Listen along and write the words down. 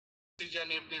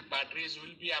decision if the batteries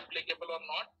will be applicable or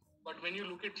not. But when you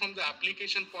look at from the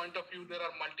application point of view, there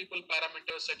are multiple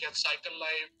parameters such as cycle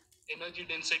life, energy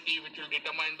density, which will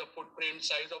determine the footprint,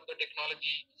 size of the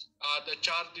technology, the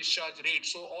charge discharge rate.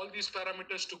 So all these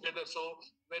parameters together. So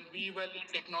when we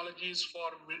evaluate technologies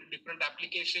for different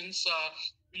applications,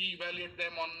 we evaluate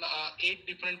them on 8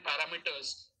 different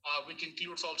parameters, which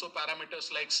includes also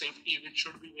parameters like safety, which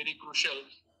should be very crucial.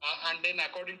 And then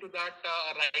according to that,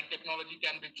 right technology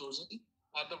can be chosen.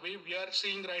 The way we are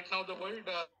seeing right now the world,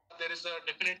 there is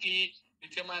definitely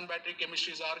lithium-ion battery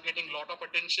chemistries are getting a lot of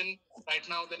attention. Right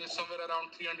now, there is somewhere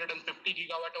around 350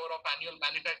 gigawatt hour of annual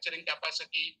manufacturing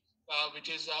capacity,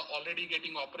 which is already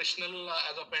getting operational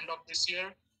as of end of this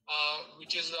year,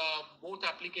 which is both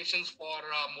applications for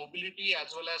mobility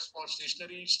as well as for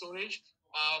stationary storage.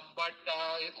 But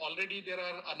already there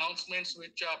are announcements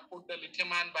which put the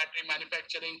lithium-ion battery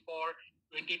manufacturing for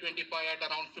 2025 at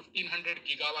around 1500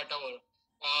 gigawatt hour.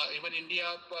 Even India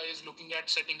is looking at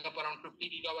setting up around 50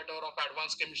 gigawatt hour of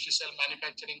advanced chemistry cell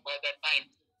manufacturing by that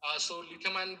time. So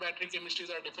lithium-ion battery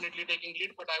chemistries are definitely taking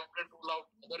lead, but I wouldn't rule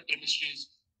out other chemistries.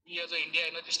 We as a India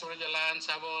Energy Storage Alliance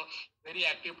have a very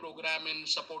active program in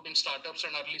supporting startups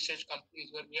and early stage companies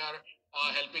where we are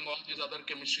helping all these other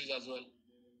chemistries as well.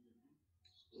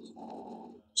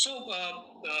 So,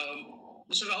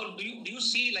 Mr. Rahul, do you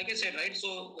see, like I said, right?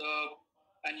 So,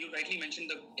 and you rightly mentioned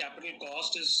the capital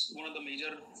cost is one of the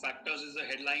major factors, is the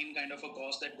headline kind of a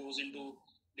cost that goes into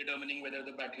determining whether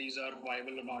the batteries are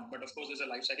viable or not. But of course, there's a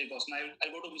life cycle cost. And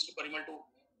I'll go to Mr. Parimal to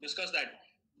discuss that.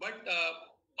 But,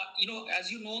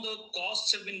 as you know, the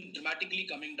costs have been dramatically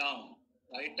coming down,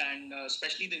 right? And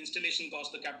especially the installation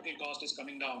cost, the capital cost is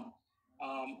coming down.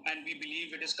 And we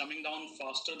believe it is coming down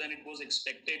faster than it was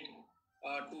expected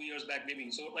 2 years back,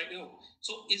 maybe. So, right,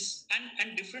 so is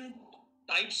and different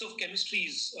types of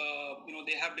chemistries,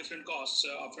 they have different costs,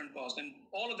 upfront costs, and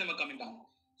all of them are coming down.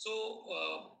 So,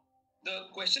 the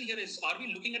question here is: are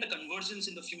we looking at a convergence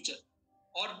in the future,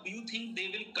 or do you think they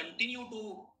will continue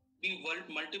to be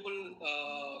multiple,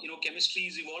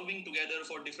 chemistries evolving together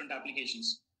for different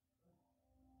applications?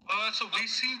 So we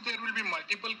see there will be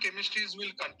multiple chemistries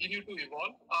will continue to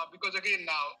evolve because again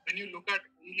now when you look at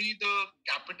only the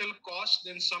capital cost,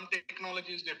 then some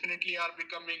technologies definitely are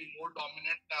becoming more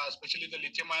dominant, especially the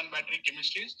lithium-ion battery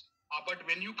chemistries. But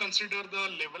when you consider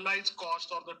the levelized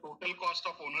cost or the total cost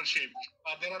of ownership,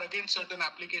 there are again certain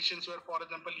applications where, for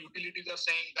example, utilities are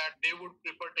saying that they would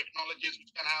prefer technologies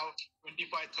which can have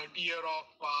 25, 30 year of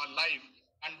life.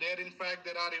 And there, in fact,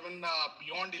 there are even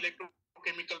beyond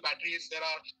electrochemical batteries, there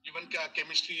are even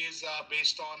chemistries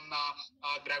based on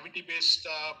gravity-based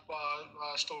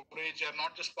storage,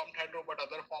 not just pumped hydro, but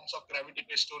other forms of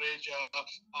gravity-based storage,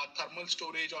 thermal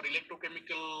storage, or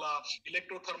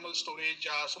electrothermal storage.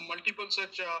 So multiple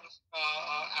such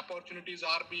opportunities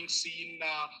are being seen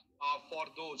for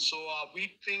those. So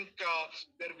we think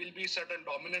there will be certain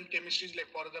dominant chemistries,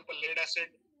 like for example, lead acid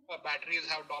batteries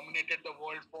have dominated the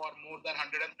world for more than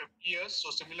 150 years.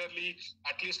 So similarly,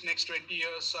 at least next 20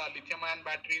 years, lithium-ion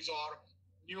batteries or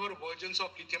newer versions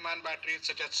of lithium-ion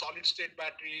batteries, such as solid-state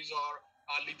batteries or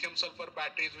lithium-sulfur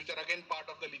batteries, which are again part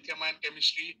of the lithium-ion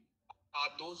chemistry,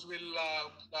 those will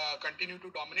continue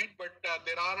to dominate. But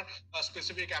there are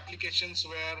specific applications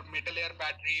where metal air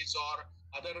batteries or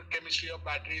other chemistry of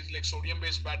batteries like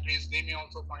sodium-based batteries, they may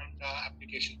also find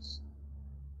applications.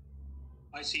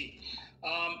 I see.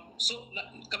 So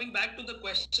coming back to the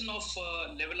question of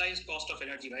levelized cost of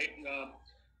energy, right?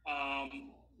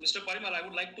 Mr. Parimal, I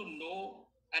would like to know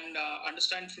and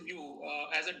understand from you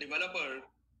as a developer.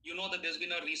 You know that there's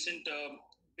been a recent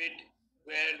bid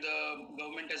where the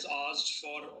government has asked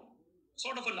for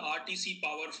sort of an RTC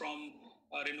power from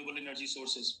renewable energy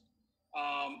sources.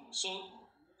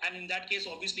 And in that case,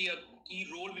 obviously, a key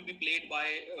role will be played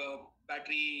by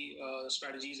battery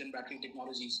strategies and battery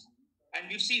technologies. And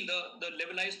we've seen the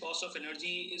levelized cost of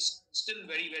energy is still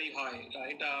very, very high,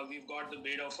 right? We've got the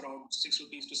bid of around 6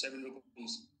 rupees to 7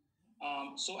 rupees.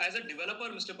 So as a developer,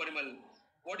 Mr. Parimal,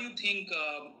 what do you think,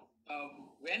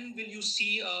 when will you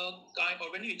see or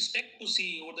when you expect to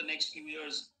see over the next few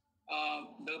years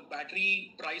the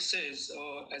battery prices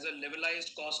as a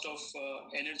levelized cost of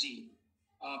energy,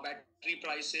 battery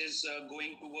prices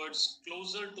going towards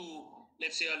closer to,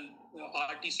 let's say, a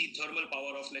RTC thermal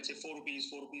power of, let's say, 4 rupees,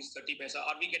 4 rupees 30 paisa?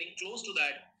 Are we getting close to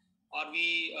that? Are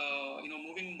we,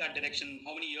 moving in that direction?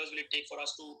 How many years will it take for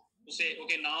us to say,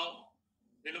 okay, now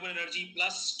renewable energy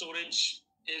plus storage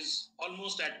is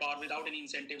almost at par without any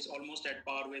incentives, almost at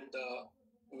par with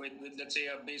let's say,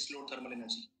 a base load thermal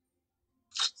energy?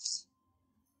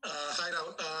 Hi,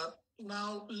 Rahul.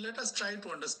 Now, let us try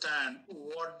to understand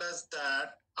what does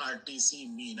that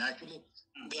RTC mean? Actually,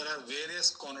 there are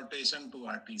various connotation to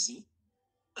RTC.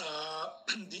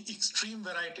 The extreme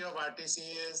variety of RTC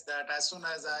is that as soon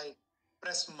as I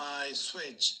press my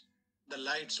switch, the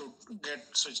light should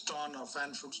get switched on or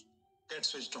fan should get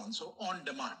switched on. So on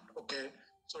demand, okay.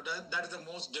 So that is the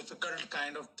most difficult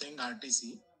kind of thing,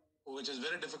 RTC, which is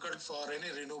very difficult for any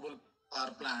renewable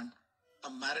power plant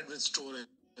married with storage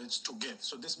to give.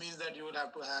 So this means that you will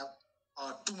have to have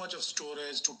too much of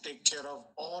storage to take care of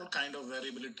all kind of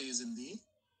variabilities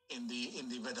in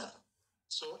the weather.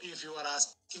 So if you are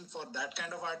asking for that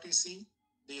kind of RTC,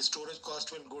 the storage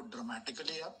cost will go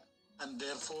dramatically up, and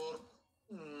therefore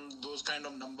those kind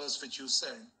of numbers which you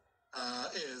said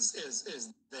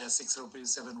is there 6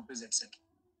 rupees, 7 rupees, etc.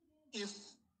 If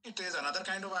it is another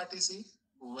kind of RTC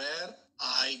where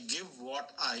I give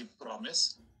what I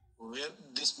promise, where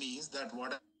this means that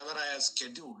whatever I have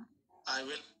scheduled, I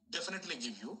will definitely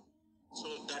give you.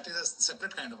 So that is a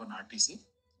separate kind of an RTC.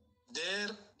 There,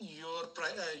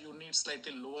 you need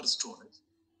slightly lower storage.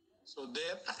 So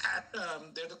there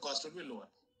the cost will be lower.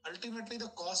 Ultimately, the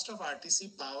cost of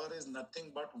RTC power is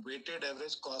nothing but weighted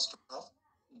average cost of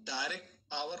direct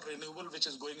power renewable which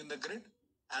is going in the grid,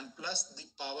 and plus the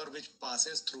power which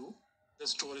passes through the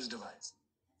storage device.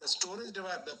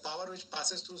 The power which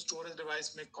passes through storage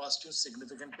device may cost you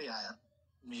significantly higher,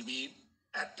 maybe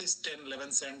at least 10,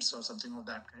 11 cents or something of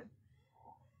that kind.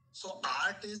 So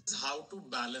art is how to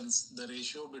balance the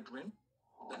ratio between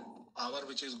the power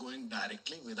which is going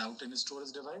directly without any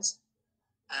storage device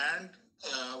and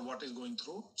what is going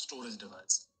through storage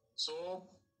device. So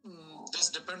this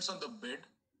depends on the bid.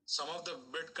 Some of the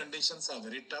bid conditions are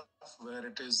very tough, where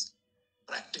it is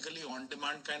practically on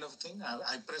demand kind of thing.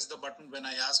 I press the button when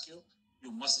I ask you,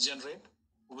 you must generate,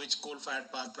 which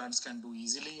coal-fired power plants can do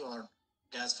easily or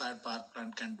gas-fired power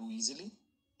plant can do easily.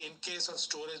 In case of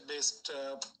storage-based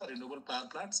renewable power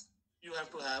plants, you have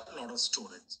to have a lot of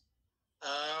storage.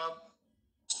 Uh,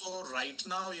 so right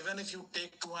now, even if you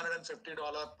take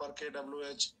 $250 per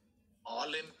kWh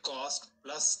all in cost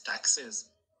plus taxes,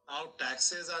 now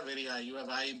taxes are very high. You have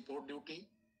high import duty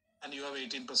and you have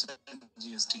 18%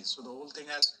 GST. So the whole thing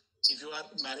has, if you are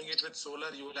marrying it with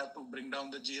solar, you will have to bring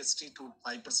down the GST to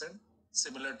 5%,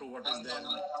 similar to what is there in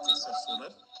the case of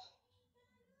solar.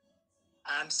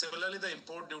 And similarly, the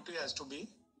import duty has to be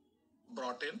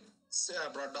brought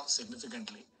down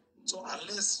significantly. So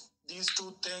unless these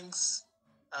two things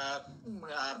are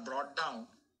brought down,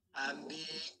 and the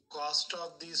cost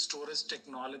of the storage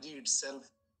technology itself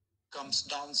comes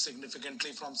down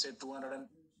significantly from say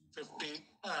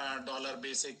 $250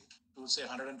 basic to say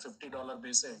 $150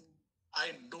 basic,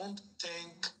 I don't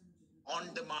think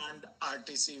on demand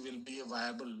RTC will be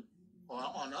viable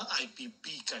on a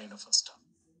IPP kind of a stuff.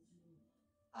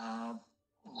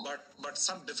 But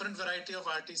some different variety of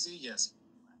RTC, yes.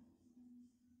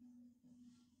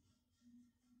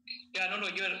 Yeah, no,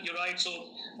 you're right.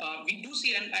 So we do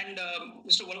see, and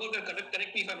Mr. Walwalkar,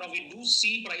 correct me if I'm wrong. We do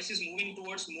see prices moving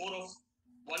towards more of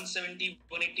 $170,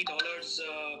 $180.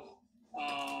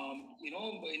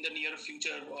 In the near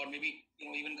future, or maybe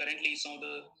even currently, some of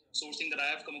the sourcing that I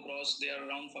have come across, they are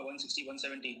around for 160,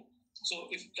 170. So,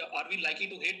 if are we likely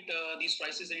to hit these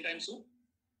prices anytime soon?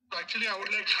 Actually, I would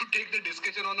like to take the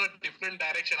discussion on a different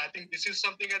direction. I think this is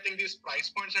something, I think these price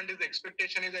points and this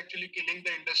expectation is actually killing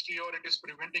the industry, or it is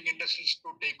preventing industries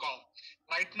to take off.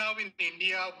 Right now in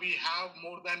India, we have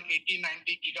more than 80,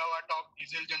 90 gigawatt of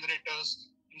diesel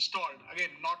generators installed.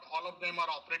 Again, not all of them are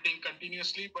operating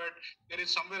continuously, but there is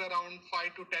somewhere around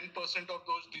 5 to 10% of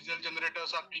those diesel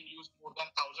generators are being used more than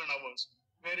 1,000 hours,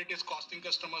 where it is costing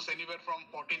customers anywhere from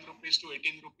 14 rupees to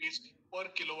 18 rupees per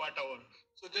kilowatt hour.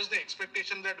 So just the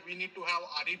expectation that we need to have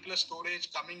RE plus storage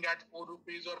coming at 4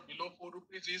 rupees or below 4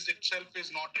 rupees is itself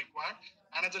is not required.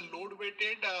 And as a load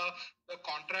weighted, the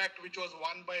contract which was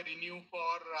won by Renew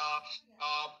for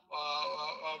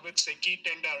with SECI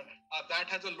tender, that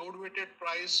has a load weighted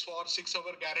price for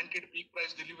 6-hour guaranteed peak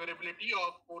price deliverability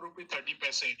of 4 rupee 30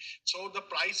 paise. So the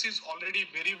price is already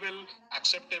very well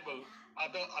acceptable.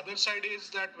 The other side is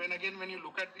that when you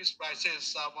look at these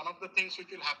prices, one of the things which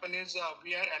will happen is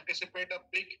we anticipate a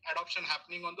big adoption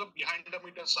happening on the behind the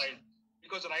meter side.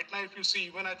 Because right now, if you see,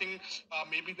 even I think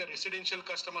maybe the residential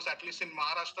customers, at least in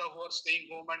Maharashtra, who are staying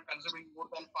home and consuming more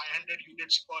than 500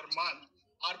 units per month,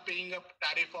 are paying a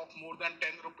tariff of more than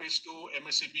 10 rupees to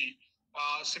MSEB.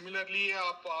 Similarly,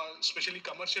 especially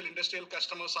commercial industrial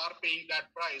customers are paying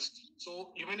that price.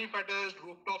 So even if at a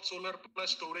rooftop solar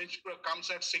plus storage comes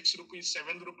at 6 rupees,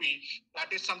 7 rupee,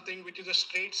 that is something which is a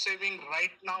straight saving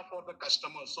right now for the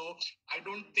customer. So I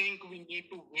don't think we need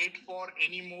to wait for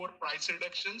any more price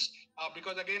reductions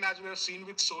because again, as we have seen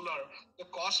with solar, the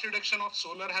cost reduction of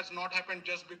solar has not happened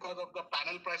just because of the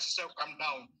panel prices have come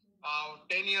down.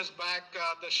 10 years back,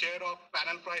 the share of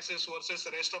panel prices versus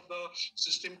the rest of the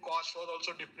system cost was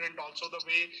also different. Also, the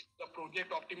way the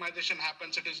project optimization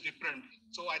happens, it is different.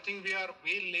 So I think we are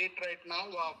way late right now.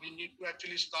 We need to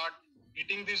actually start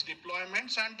getting these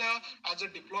deployments, and as the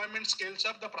deployment scales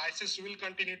up, the prices will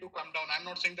continue to come down. I'm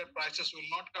not saying that prices will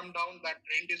not come down. That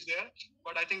trend is there,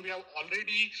 but I think we have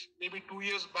already maybe 2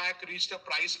 years back reached a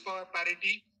price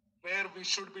parity where we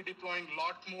should be deploying a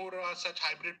lot more such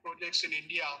hybrid projects in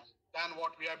India than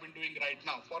what we have been doing right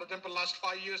now. For example, last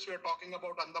 5 years, we are talking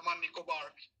about Andaman Nicobar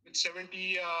with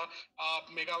 70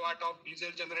 megawatt of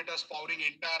diesel generators powering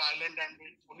entire island and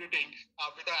polluting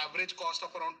with an average cost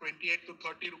of around 28 to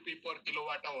 30 rupee per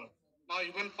kilowatt hour. Now,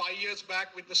 even 5 years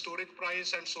back with the storage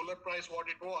price and solar price, what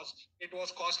it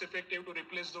was cost effective to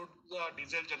replace those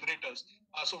diesel generators.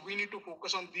 So we need to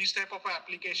focus on these type of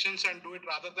applications and do it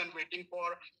rather than waiting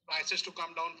for prices to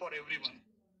come down for everyone.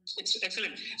 It's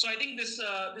excellent. So I think this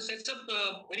sets up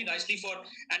very nicely for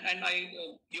and I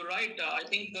you're right. I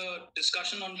think the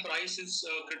discussion on price is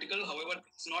critical. However,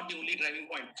 it's not the only driving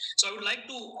point. So I would like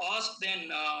to ask then,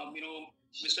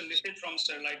 Mr. Nishit from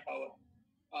Sterlite Power.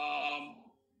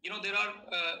 There are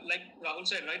like Rahul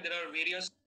said, right? There are various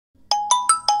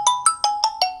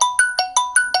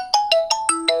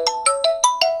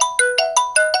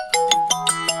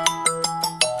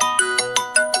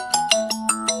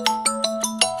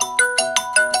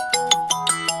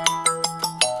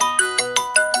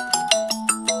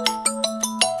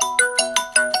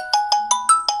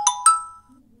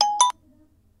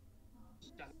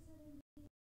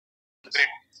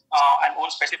and own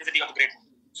specificity of the grid.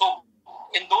 So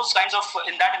in those kinds of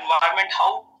in that environment,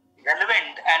 how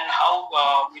relevant and how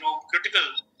critical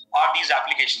are these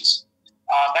applications?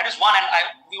 That is one, and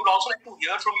we would also like to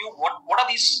hear from you what are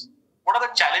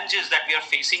the challenges that we are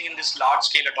facing in this large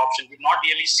scale adoption. We've not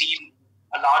really seen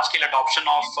a large scale adoption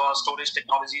of storage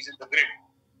technologies in the grid.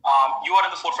 You are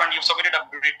in the forefront. You've submitted a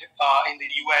grid in the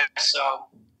US.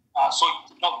 So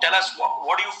now tell us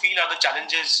what do you feel are the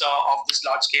challenges of this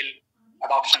large scale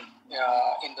adoption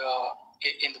in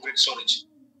the grid storage?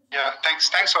 Yeah, thanks,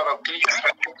 Saurabh. Can you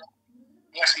hear me?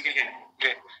 Yes, we can hear you.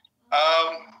 Great.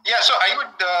 So I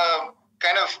would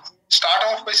kind of start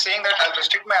off by saying that I'll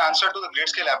restrict my answer to the grid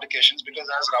scale applications because,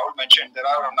 as Rahul mentioned, there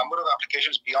are a number of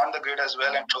applications beyond the grid as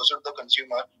well and closer to the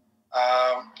consumer.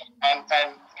 And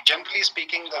generally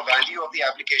speaking, the value of the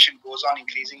application goes on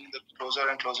increasing the closer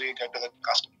and closer you get to the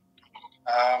customer.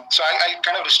 So I'll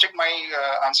kind of restrict my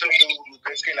answer to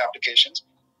grid scale applications.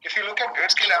 If you look at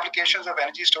grid scale applications of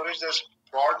energy storage, there's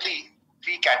broadly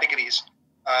 3 categories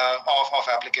of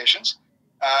applications.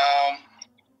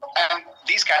 And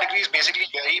these categories basically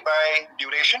vary by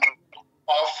duration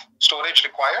of storage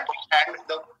required and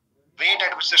the rate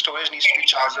at which the storage needs to be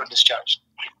charged or discharged.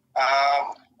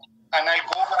 And I'll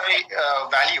go by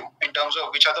value in terms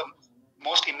of which are the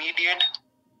most immediate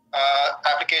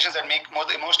applications that make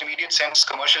the most immediate sense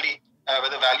commercially,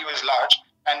 where the value is large,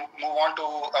 and move on to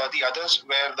the others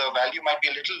where the value might be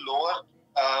a little lower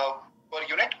per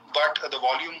unit, but the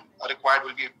volume required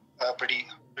will be pretty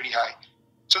high.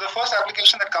 So the first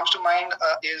application that comes to mind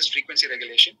is frequency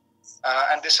regulation.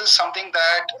 And this is something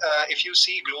that, if you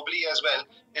see globally as well,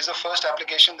 is the first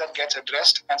application that gets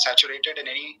addressed and saturated in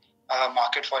any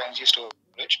market for energy storage.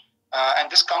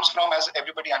 And this comes from, as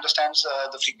everybody understands,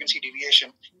 the frequency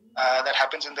deviation that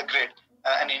happens in the grid.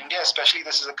 And in India especially,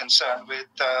 this is a concern with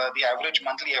the average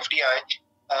monthly FDI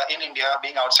in India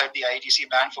being outside the IETC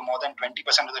band for more than 20%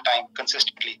 of the time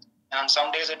consistently. And on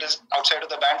some days, it is outside of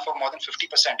the band for more than 50%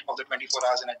 of the 24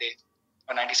 hours in a day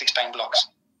or 96 time blocks.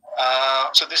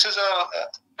 So this is a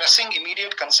pressing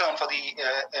immediate concern for the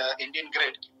Indian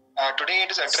grid. Today,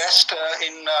 it is addressed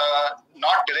in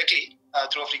not directly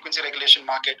through a frequency regulation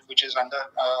market, which is under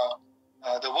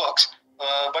the works,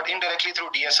 but indirectly through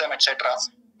DSM, etc.,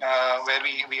 where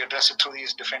we address it through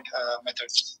these different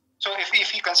methods. So if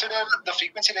we consider the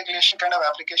frequency regulation kind of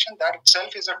application, that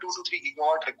itself is a 2 to 3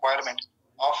 gigawatt requirement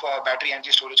of battery energy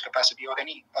storage capacity or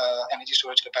any energy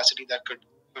storage capacity that could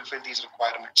fulfill these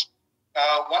requirements.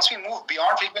 Once we move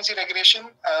beyond frequency regulation,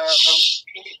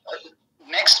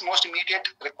 next most immediate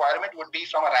requirement would be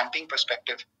from a ramping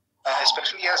perspective,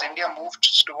 especially as India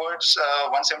moves towards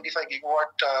 175 gigawatt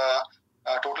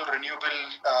total renewable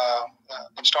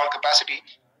installed capacity.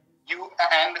 you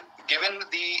and given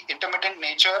the intermittent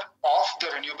nature of the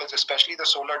renewables, especially the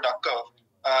solar duck curve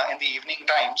in the evening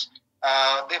times,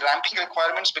 the ramping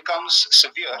requirements becomes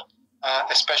severe,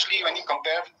 especially when you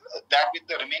compare that with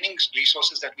the remaining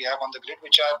resources that we have on the grid,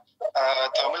 which are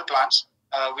thermal plants,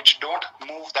 which don't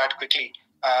move that quickly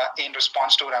in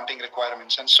response to ramping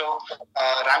requirements. And so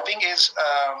ramping is,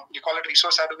 you call it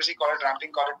resource adequacy, call it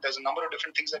ramping, call it, there's a number of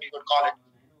different things that you could call it.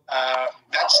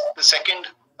 That's the second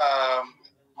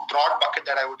broad bucket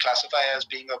that I would classify as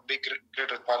being a big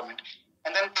grid requirement.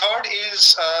 And then third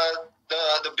is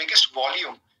the biggest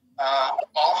volume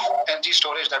of energy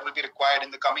storage that will be required in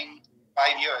the coming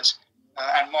 5 years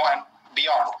and more and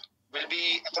beyond will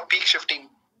be the peak shifting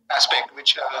aspect,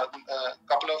 which a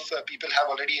couple of people have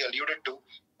already alluded to,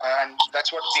 and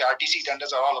that's what the RTC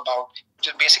tenders are all about, which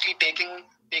is basically taking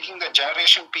the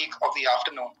generation peak of the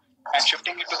afternoon and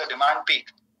shifting it to the demand peak,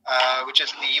 which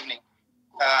is in the evening.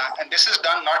 And this is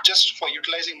done not just for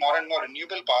utilizing more and more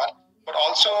renewable power, but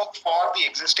also for the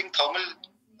existing thermal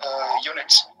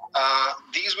units.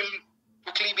 These will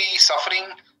quickly be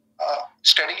suffering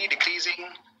steadily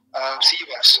decreasing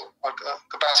CUFs or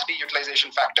capacity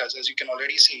utilization factors, as you can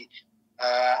already see.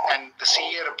 And the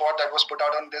CEA report that was put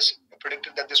out on this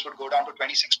predicted that this would go down to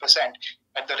 26%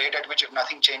 at the rate at which, if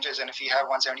nothing changes, and if we have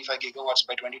 175 gigawatts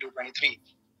by 22-23,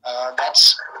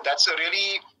 that's a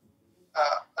really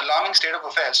alarming state of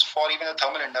affairs for even the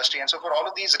thermal industry. And so for all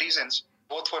of these reasons,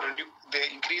 both for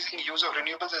the increasing use of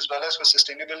renewables as well as for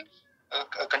sustainable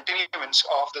continuance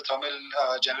of the thermal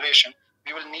generation,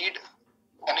 we will need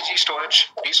energy storage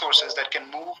resources that can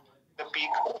move the peak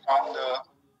from the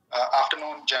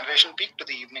afternoon generation peak to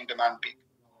the evening demand peak.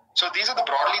 So these are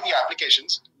broadly the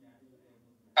applications.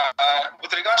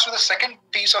 With regards to the second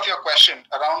piece of your question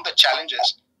around the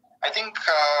challenges, I think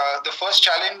the first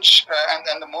challenge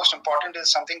and the most important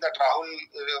is something that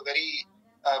Rahul very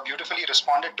beautifully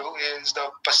responded to, is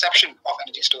the perception of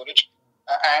energy storage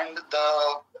and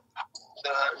the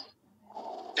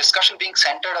discussion being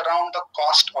centered around the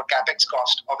cost or capex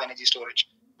cost of energy storage,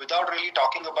 without really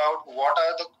talking about what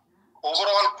are the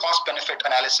overall cost benefit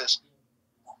analysis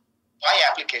by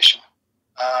application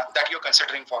that you're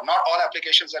considering for. Not all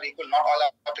applications are equal, not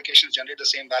all applications generate the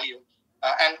same value,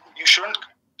 and you shouldn't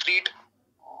treat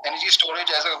energy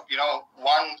storage as a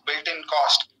one built-in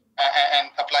cost and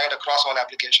apply it across all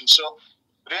applications. So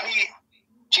really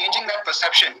changing that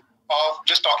perception of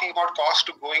just talking about cost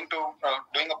to going to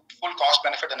doing a full cost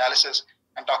benefit analysis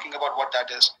and talking about what that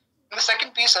is. And the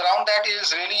second piece around that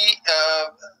is really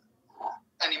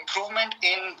an improvement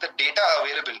in the data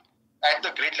available at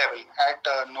the grid level, at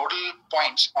nodal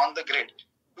points on the grid,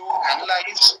 to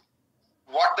analyze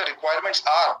what the requirements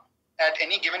are at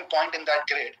any given point in that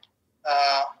grid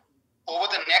over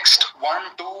the next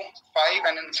 1, 2, 5,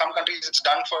 and in some countries it's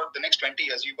done for the next 20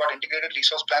 years. You've got integrated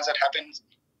resource plans that happen in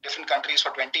different countries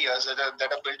for 20 years that are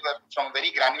built from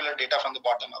very granular data from the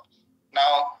bottom up.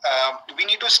 Now, we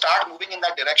need to start moving in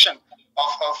that direction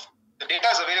of the data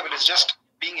is available. It's just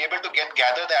being able to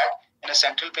gather that in a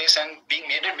central place and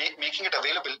making it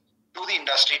available to the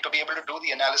industry to be able to do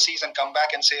the analyses and come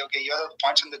back and say, okay, here are the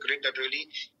points in the grid that really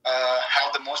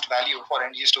have the most value for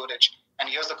energy storage, and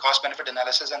here's the cost benefit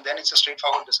analysis, and then it's a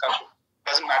straightforward discussion. It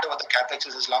doesn't matter what the capex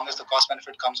is as long as the cost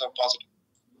benefit comes out positive.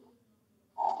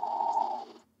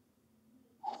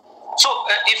 So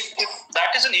if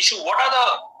that is an issue, what are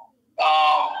the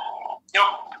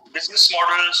business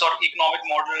models or economic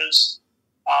models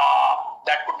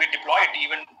that could be deployed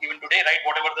even today, right?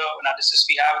 Whatever the analysis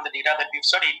we have and the data that we've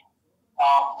studied,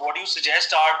 what do you suggest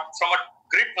are, from a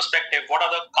grid perspective, what are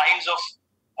the kinds of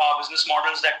business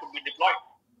models that could be deployed?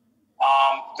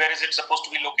 Where is it supposed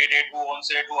to be located? Who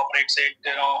owns it? Who operates it?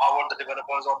 How are the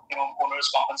developers or owners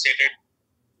compensated?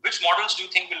 Which models do you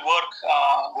think will work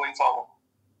going forward?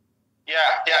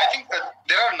 Yeah. I think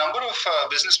there are a number of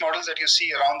business models that you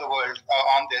see around the world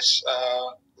on this.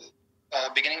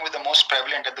 Beginning with the most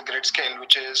prevalent at the grid scale,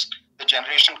 which is the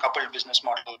generation coupled business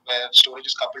model, where storage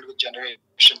is coupled with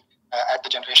generation at the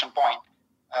generation point.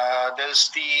 There's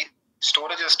the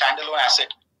storage as standalone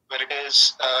asset, where it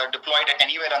is deployed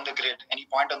anywhere on the grid, any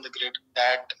point on the grid,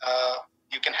 that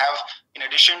you can have, in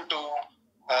addition to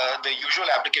the usual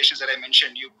applications that I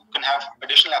mentioned, you can have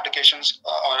additional applications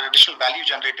or additional value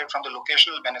generated from the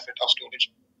locational benefit of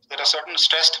storage. There are certain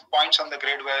stressed points on the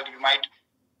grid where you might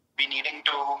be needing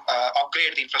to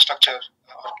upgrade the infrastructure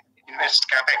or invest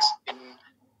capex in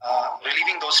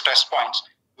relieving those stress points,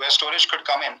 where storage could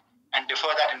come in and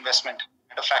defer that investment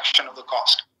at a fraction of the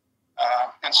cost.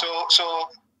 And so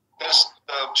there's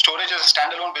storage as a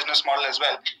standalone business model as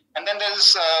well. And then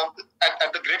there's,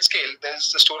 at the grid scale,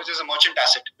 there's the storage as a merchant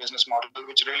asset business model,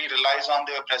 which really relies on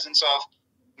the presence of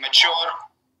mature,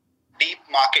 deep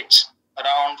markets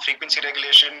around frequency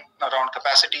regulation, around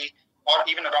capacity, or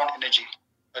even around energy,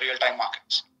 real-time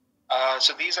markets.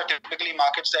 So these are typically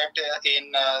markets that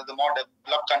in the more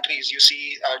developed countries you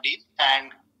see are deep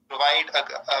and provide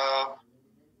a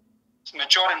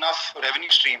mature enough revenue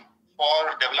stream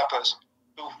for developers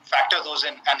to factor those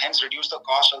in and hence reduce the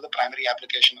cost of the primary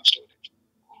application of storage.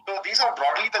 So these are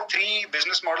broadly the three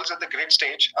business models at the grid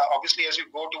stage. Obviously, as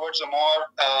you go towards a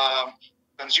more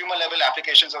consumer level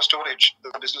applications of storage,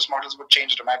 the business models would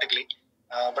change dramatically.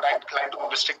 But I'd like to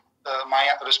restrict my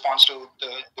response to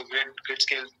the grid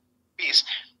scale piece.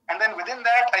 And then within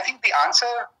that, I think the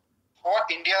answer for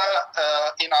India,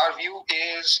 in our view,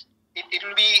 is it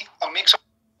will be a mix of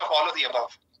all of the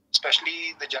above,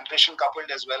 especially the generation coupled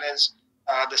as well as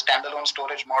the standalone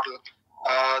storage model.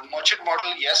 The merchant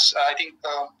model, yes, I think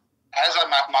as our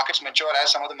markets mature,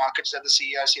 as some of the markets that the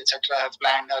CERC, etc., have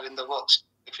planned are in the works,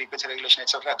 the frequency regulation,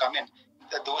 etc., come in,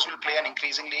 those will play an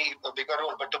increasingly bigger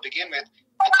role. But to begin with,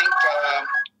 I think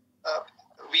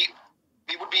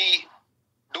we would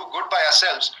do good by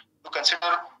ourselves to consider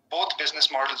both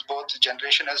business models, both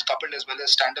generation as coupled as well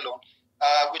as standalone,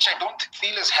 which I don't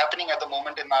feel is happening at the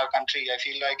moment in our country. I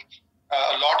feel like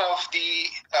a lot of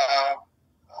the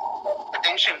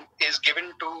attention is given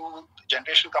to the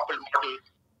generation coupled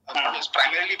models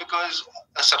primarily because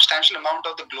a substantial amount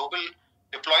of the global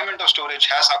deployment of storage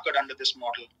has occurred under this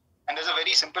model. And there's a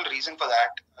very simple reason for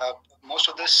that. Most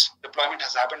of this deployment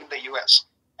has happened in the US.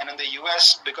 And in the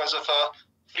US, because of a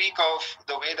freak of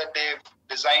the way that they've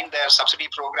designed their subsidy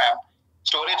program,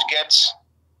 storage gets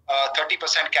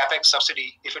 30% capex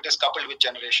subsidy if it is coupled with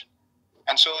generation.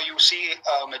 And so you see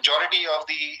a majority of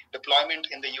the deployment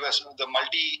in the US, the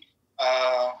multi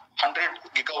 100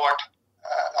 megawatt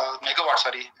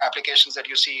applications that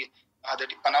you see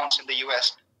that announced in the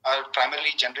US are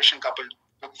primarily generation coupled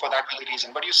for that very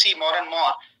reason. But you see more and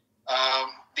more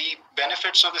the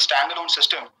benefits of the standalone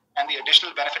system and the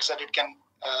additional benefits that it can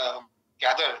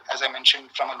gather, as I mentioned,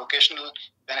 from a locational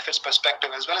benefits perspective,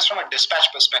 as well as from a dispatch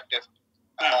perspective.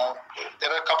 There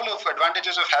are a couple of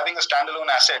advantages of having a standalone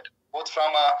asset, both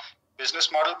from a business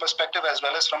model perspective, as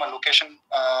well as from a location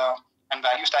and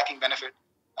value stacking benefit.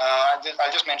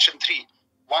 I'll just mention three.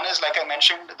 One is, like I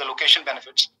mentioned, the location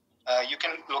benefits. You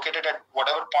can locate it at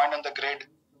whatever point on the grid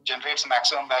generates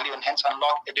maximum value and hence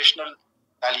unlock additional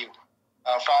value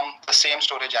from the same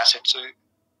storage asset. So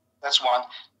that's one.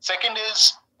 Second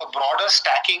is a broader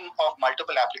stacking of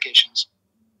multiple applications.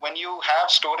 When you have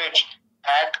storage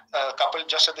at coupled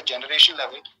just at the generation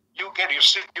level, you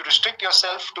restrict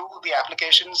yourself to the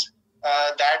applications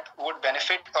that would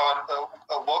benefit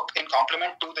or work in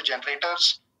complement to the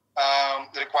generator's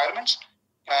requirements.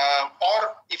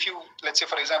 Or if you, let's say,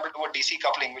 for example, do a DC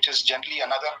coupling, which is generally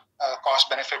another cost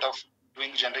benefit of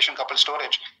doing generation coupled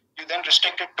storage, you then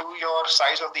restrict it to your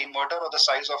size of the inverter or the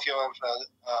size of your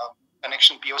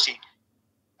connection POC.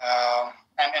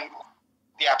 And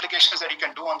the applications that you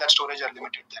can do on that storage are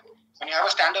limited then. When you have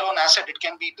a standalone asset, it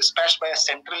can be dispatched by a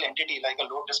central entity like a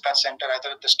load dispatch center,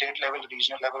 either at the state level,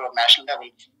 regional level, or national level.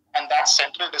 And that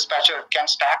central dispatcher can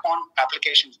stack on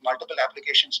applications, multiple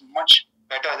applications, much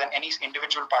better than any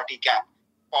individual party can,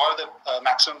 for the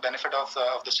maximum benefit of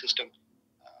the system.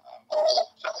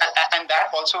 And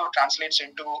that also translates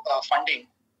into a funding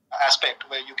aspect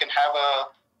where you can have a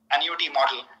annuity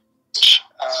model,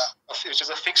 which is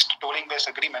a fixed tolling-based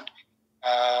agreement,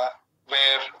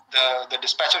 where the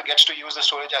dispatcher gets to use the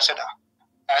storage asset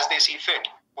as they see fit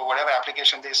for whatever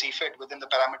application they see fit within the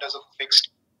parameters of a fixed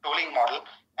tolling model.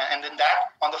 And then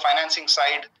that, on the financing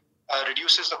side,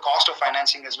 reduces the cost of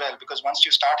financing as well, because once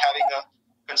you start having a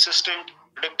consistent,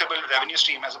 predictable revenue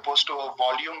stream as opposed to a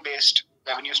volume-based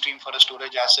revenue stream for a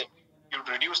storage asset, you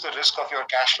reduce the risk of your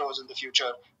cash flows in the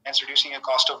future, hence reducing your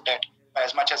cost of debt by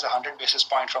as much as 100 basis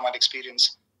points from our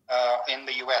experience in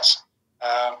the US.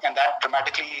 And that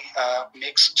dramatically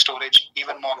makes storage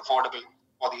even more affordable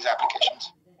for these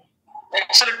applications.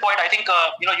 Excellent point. I think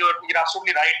you're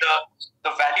absolutely right.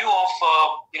 The value of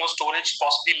storage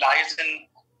possibly lies in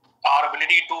our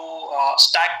ability to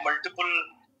stack multiple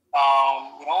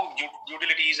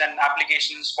utilities and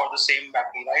applications for the same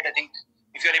battery. Right. I think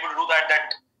if you're able to do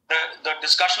that, the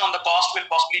discussion on the cost will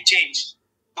possibly change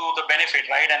to the benefit,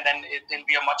 right? And then it will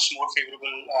be a much more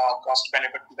favorable cost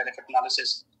benefit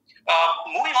analysis.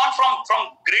 Moving on from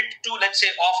grid to, let's say,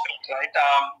 off grid, right?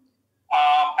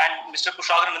 And Mr.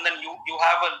 Kushagra, and then you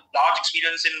have a large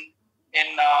experience in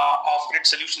off grid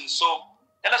solutions. So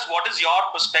tell us what is your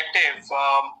perspective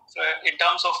in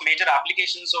terms of major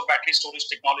applications of battery storage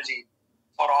technology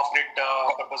for off-grid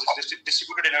purposes,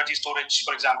 distributed energy storage,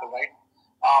 for example, right?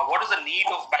 What is the need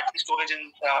of battery storage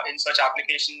in such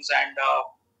applications, and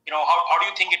how do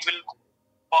you think it will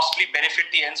possibly benefit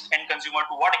the end consumer?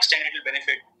 To what extent it will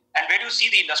benefit, and where do you see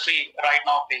the industry right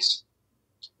now placed?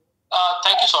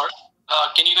 Thank you,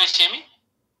 Saurabh. Can you guys hear me?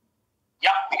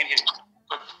 Yeah, we can hear you.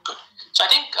 Good. So I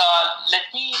think let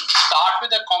me start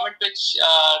with a comment which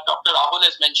Dr. Rahul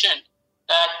has mentioned,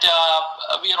 that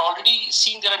we are already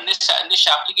seeing there are niche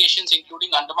applications,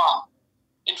 including Andaman.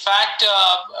 In fact,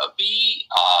 we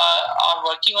are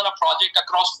working on a project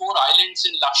across 4 islands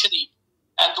in Lakshadweep,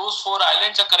 and those 4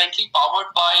 islands are currently powered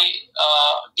by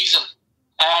diesel.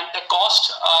 And the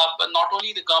cost, not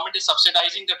only the government is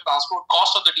subsidizing the transport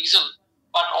cost of the diesel,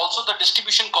 but also the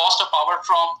distribution cost of power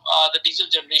from the diesel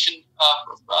generation,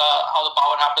 how the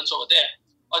power happens over there,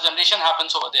 or generation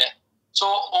happens over there. So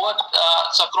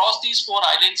across these 4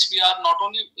 islands, we are not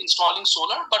only installing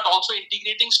solar, but also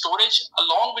integrating storage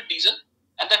along with diesel,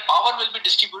 and that power will be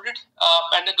distributed,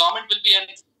 and the government will be,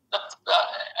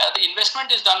 the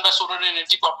investment is done by Solar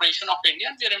Energy Corporation of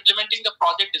India, and we are implementing the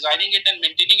project, designing it and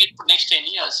maintaining it for next 10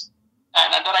 years,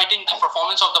 and underwriting the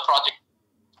performance of the project.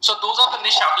 So those are the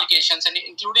niche applications, and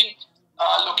including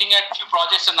looking at few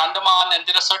projects in Andaman, and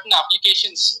there are certain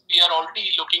applications we are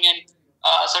already looking at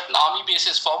certain army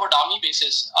bases, forward army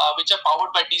bases, which are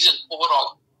powered by diesel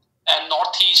overall, and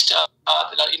northeast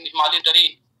in Himalayan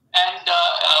terrain. And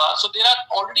so there are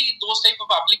already those type of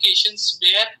applications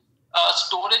where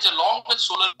storage along with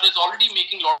solar is already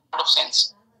making a lot of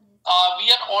sense. We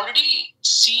are already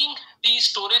seeing the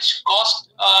storage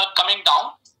cost coming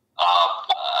down,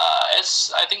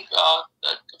 as I think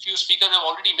a few speakers have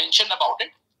already mentioned about it.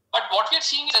 But what we are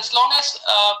seeing is, as long as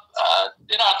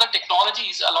there are other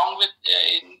technologies along with,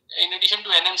 in addition to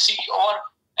NMC or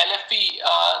LFP,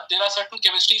 there are certain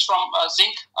chemistries from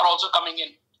zinc are also coming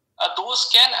in. Those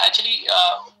can actually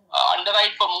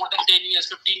underwrite for more than 10 years,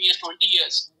 15 years, 20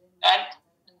 years. And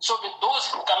so with those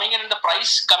coming in and the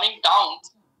price coming down,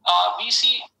 we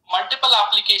see multiple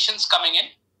applications coming in.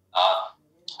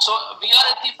 So we are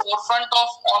at the forefront of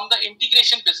on the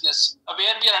integration business,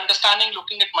 where we are understanding,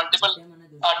 looking at multiple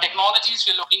technologies.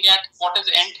 We're looking at what is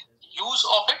the end use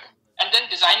of it, and then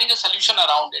designing a solution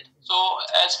around it. So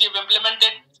as we have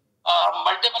implemented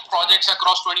multiple projects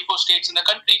across 24 states in the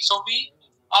country, so we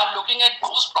are looking at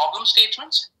those problem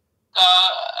statements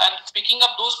and picking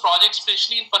up those projects,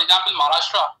 especially in, for example,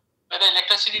 Maharashtra, where the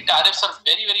electricity tariffs are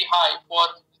very, very high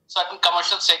for certain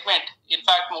commercial segment, in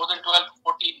fact, more than 12 to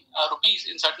 14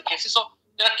 rupees in certain cases. So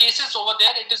there are cases over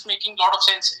there, it is making a lot of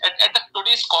sense at the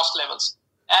today's cost levels.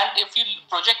 And if you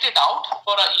project it out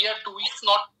for a year, 2 years,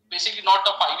 not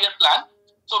a 5-year plan,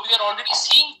 so we are already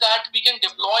seeing that we can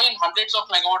deploy in hundreds of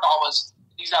megawatt hours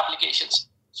these applications.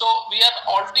 So we are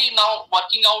already now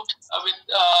working out with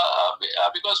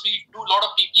because we do a lot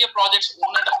of PPA projects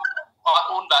on our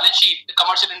own balance sheet, the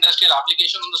commercial industrial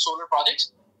application on the solar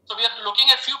projects. So we are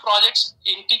looking at few projects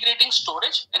integrating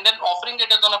storage and then offering it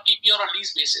as on a PPA or a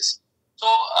lease basis. So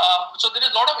so there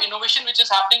is a lot of innovation which is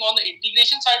happening on the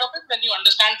integration side of it, when you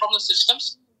understand from the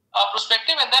systems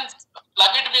perspective, and then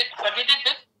plug it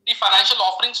with the financial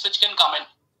offerings which can come in.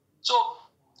 So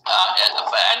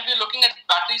and we're looking at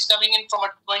batteries coming in from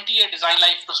a 20-year design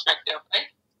life perspective, right?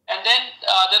 And then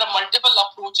there are multiple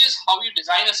approaches how you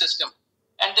design a system.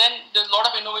 And then there's a lot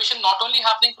of innovation not only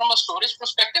happening from a storage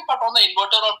perspective, but on the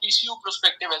inverter or PCU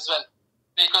perspective as well,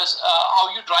 because how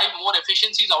you drive more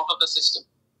efficiencies out of the system.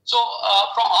 So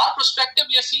from our perspective,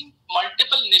 we are seeing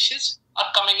multiple niches are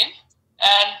coming in,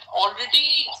 and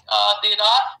already there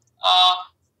are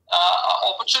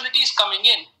opportunities coming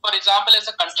in. For example, as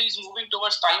the country is moving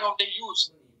towards time of day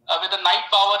use, where the night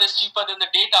power is cheaper than the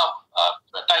daytime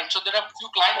time. So there are a few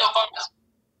clients of ours,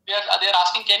 they're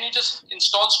asking, can you just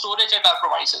install storage at our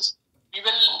premises? We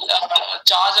will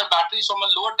charge our batteries from a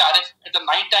lower tariff at the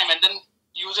night time and then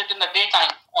use it in the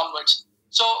daytime onwards.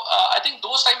 So I think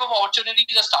those type of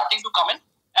opportunities are starting to come in,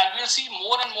 and we'll see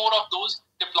more and more of those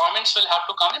deployments will have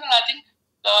to come in. And I think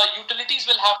the utilities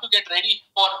will have to get ready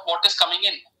for what is coming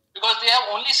in, because they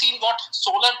have only seen what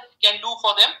solar can do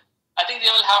for them. I think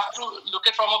they will have to look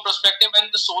at from a perspective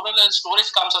when the solar and storage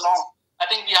comes along. I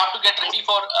think we have to get ready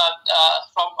for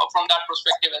from that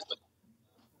perspective as well.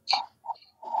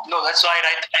 No, that's right.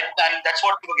 And that's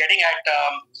what we were getting at.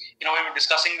 We were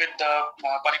discussing with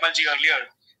Parimal ji earlier,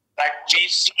 that we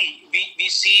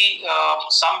see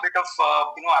some bit of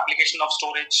application of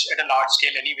storage at a large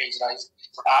scale, anyways, right?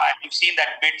 And we've seen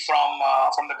that bid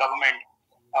from the government.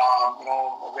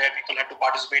 where people had to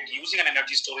participate using an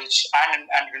energy storage and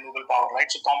renewable power,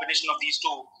 right? So combination of these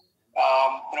two,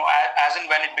 as and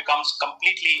when it becomes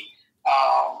completely,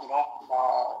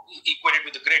 equated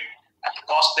with the grid at the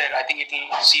cost there, I think it will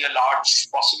see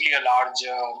possibly a large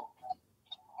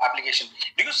application.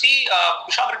 Do you see,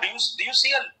 Kushagra, do you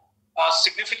see a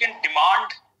significant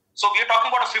demand? So we are talking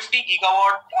about a 50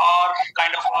 gigawatt hour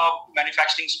kind of a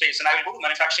manufacturing space, and I will go to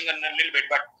manufacturing in a little bit,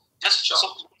 but just so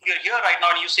you're here right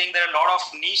now and you're saying there are a lot of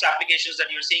niche applications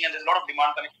that you're seeing and there's a lot of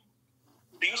demand coming.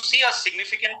 Do you see a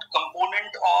significant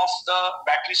component of the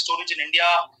battery storage in India,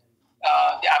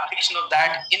 the application of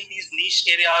that in these niche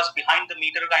areas behind the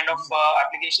meter kind of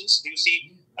applications? Do you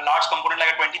see a large component,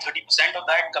 like a 20-30% of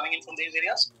that coming in from these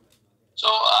areas? So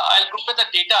I'll go with the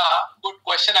data. Good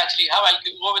question, actually. I'll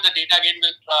go with the data again,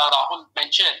 with Rahul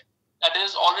mentioned. That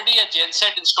is already a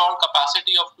genset installed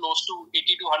capacity of close to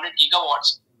 80 to 100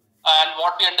 gigawatts. And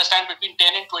what we understand, between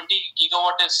 10 and 20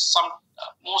 gigawatt is some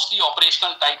mostly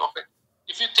operational type of it.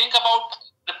 If you think about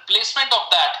replacement of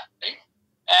that, right?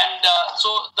 And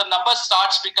so the number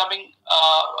starts becoming,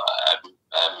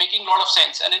 making a lot of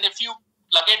sense. And then if you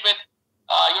plug it with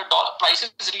your prices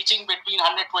reaching between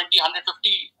 $120, $150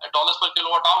 per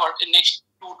kilowatt hour in next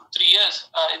 2 to 3 years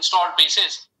installed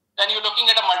basis, then you're looking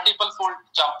at a multiple fold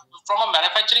jump. From a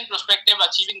manufacturing perspective,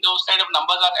 achieving those kind of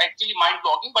numbers are actually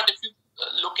mind-boggling. But if you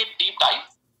look at deep dive,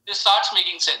 this starts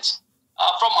making sense.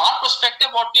 From our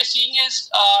perspective, what we are seeing is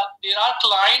there are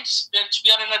clients which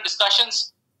we are in a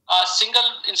discussions, single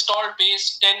installed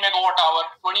base, 10 megawatt hour,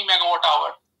 20 megawatt hour.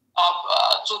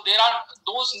 So there are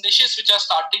those niches which are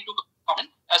starting to come in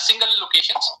as single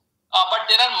locations. But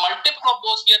there are multiple of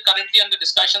those we are currently under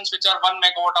discussions, which are 1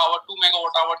 megawatt hour, 2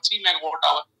 megawatt hour, 3 megawatt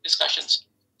hour discussions.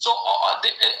 So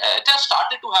it has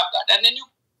started to have that. And then you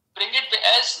bring it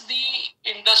as the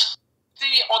industry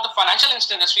or the financial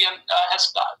industry has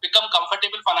become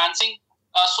comfortable financing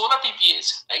solar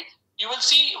PPAs, right? You will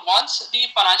see once the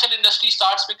financial industry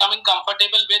starts becoming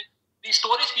comfortable with the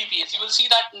storage PPAs, you will see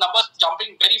that numbers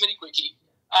jumping very, very quickly.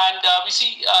 And we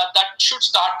see that should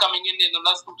start coming in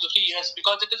another 2 to 3 years,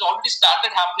 because it has already started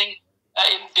happening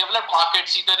in developed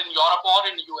markets, either in Europe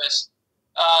or in US.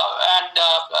 And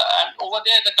over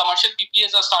there, the commercial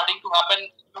PPAs are starting to happen.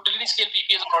 Utility scale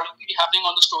PPAs are already happening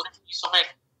on the storage piece of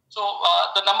it. So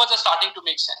the numbers are starting to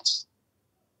make sense.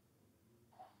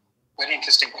 Very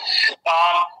interesting.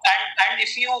 And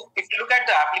if you look at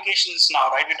the applications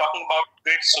now, right? We're talking about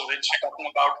grid storage, we're talking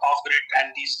about off grid,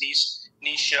 and these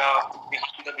niche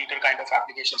behind the meter kind of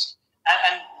applications.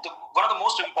 And one of the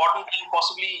most important and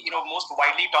possibly most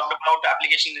widely talked about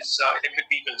application is electric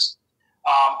vehicles.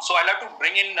 So I'd like to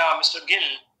bring in Mr. Gill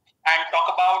and talk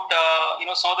about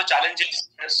some of the challenges.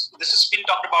 This has been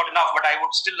talked about enough, but I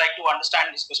would still like to understand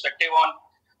his perspective on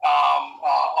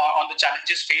the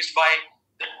challenges faced by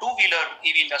the two-wheeler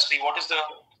EV industry. What is the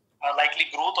likely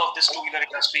growth of this two-wheeler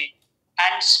industry?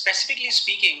 And specifically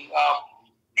speaking,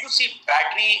 do you see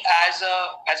battery as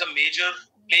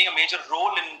playing a major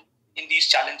role in these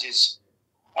challenges,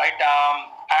 right?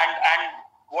 And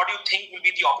what do you think will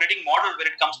be the operating model when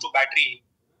it comes to battery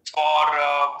for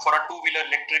a two-wheeler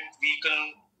electric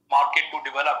vehicle market to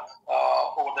develop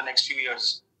over the next few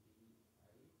years?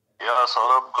 Yeah,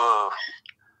 Saurabh,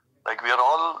 like we are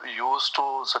all used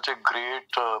to such a great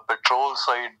petrol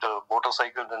side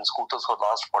motorcycles and scooters for the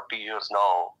last 40 years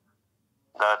now,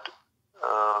 that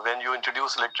when you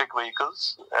introduce electric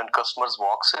vehicles and customers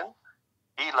walks in,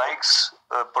 he likes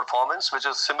performance which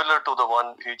is similar to the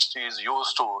one he is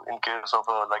used to in case of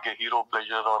like a Hero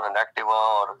Pleasure or an Activa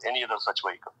or any other such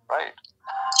vehicle, right?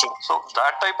 So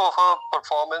that type of a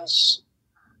performance,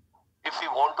 if we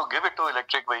want to give it to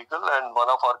electric vehicle, and one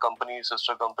of our company,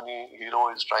 sister company, Hero,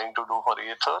 is trying to do for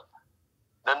Ather,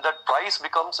 then that price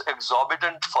becomes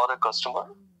exorbitant for a customer,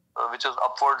 which is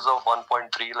upwards of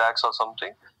 1.3 lakhs or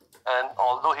something. And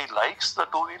although he likes the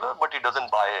two-wheeler, but he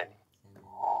doesn't buy any.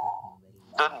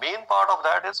 The main part of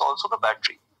that is also the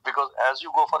battery, because as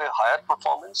you go for a higher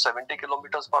performance, 70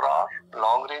 kilometers per hour,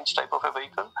 long range type of a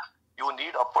vehicle, you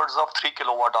need upwards of 3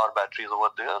 kilowatt hour batteries over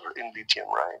there in lithium,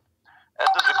 right? And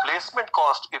the replacement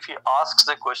cost, if he asks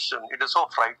the question, it is so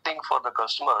frightening for the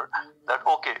customer that,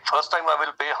 okay, first time I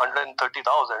will pay 130,000,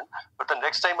 but the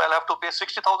next time I'll have to pay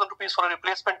 60,000 rupees for a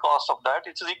replacement cost of that,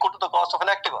 which is equal to the cost of an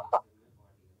Activa.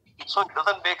 So it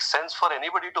doesn't make sense for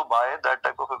anybody to buy that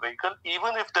type of a vehicle,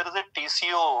 even if there is a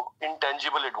TCO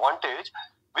intangible advantage,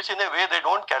 which in a way they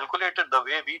don't calculate it the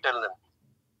way we tell them.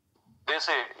 They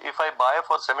say, if I buy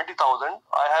for 70,000,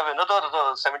 I have another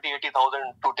 70,000,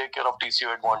 80,000 to take care of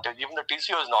TCO advantage. Even the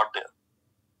TCO is not there.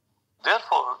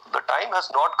 Therefore, the time has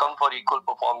not come for equal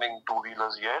performing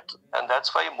two-wheelers yet, and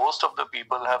that's why most of the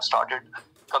people have started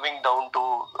coming down to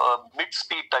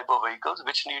mid-speed type of vehicles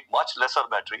which need much lesser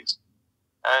batteries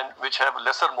and which have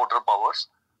lesser motor powers.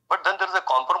 But then there is a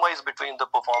compromise between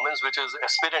the performance which is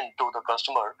aspirant to the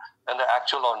customer and the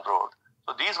actual on road.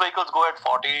 So these vehicles go at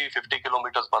 40, 50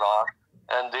 kilometers per hour,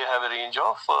 and they have a range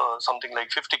of something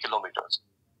like 50 kilometers.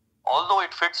 Although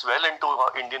it fits well into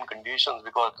Indian conditions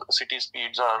because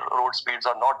road speeds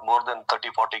are not more than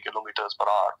 30, 40 kilometers per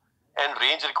hour. And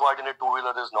range required in a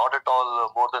two-wheeler is not at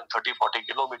all more than 30, 40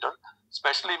 kilometers,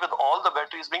 especially with all the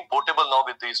batteries being portable now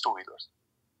with these two-wheelers.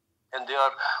 And they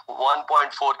are 1.4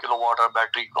 kilowatt hour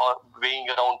battery weighing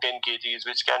around 10 kgs,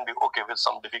 which can be okay with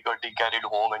some difficulty carried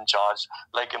home and charged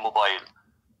like a mobile.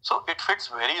 So it fits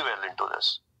very well into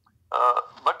this.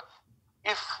 But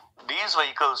if these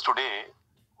vehicles today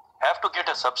have to get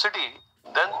a subsidy,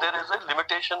 then there is a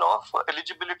limitation of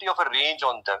eligibility of a range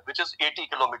on them, which is 80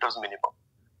 kilometers minimum.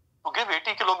 To give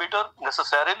 80 kilometer,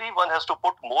 necessarily one has to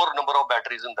put more number of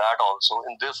batteries in that also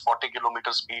in this 40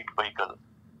 kilometer speed vehicle.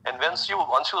 And once you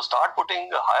start putting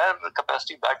higher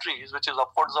capacity batteries, which is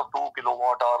upwards of 2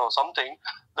 kilowatt hour or something,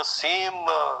 the same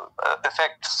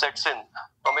effect sets in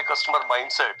from a customer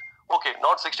mindset. Okay,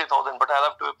 not 60,000, but I'll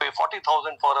have to pay 40,000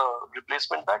 for a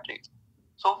replacement battery.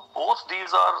 So both these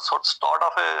are sort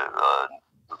of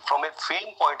from a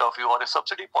FAME point of view or a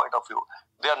subsidy point of view,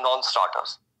 they are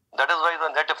non-starters. That is why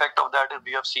the net effect of that is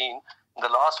we have seen in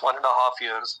the last 1.5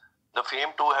 years, the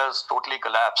FAME 2 has totally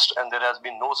collapsed and there has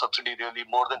been no subsidy really.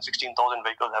 More than 16,000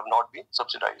 vehicles have not been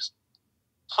subsidized.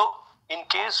 So in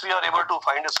case we are able to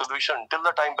find a solution till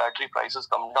the time battery prices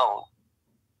come down,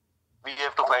 we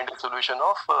have to find a solution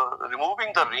of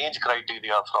removing the range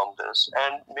criteria from this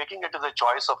and making it as a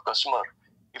choice of customer.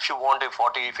 If you want a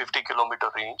 40, 50 kilometer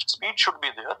range, speed should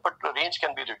be there, but the range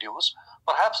can be reduced.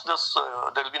 Perhaps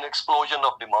there will be an explosion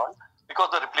of demand because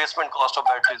the replacement cost of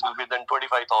batteries will be then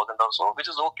 25,000 or so,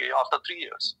 which is okay after 3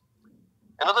 years.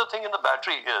 Another thing in the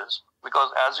battery is,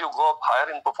 because as you go up higher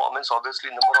in performance,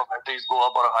 obviously number of batteries go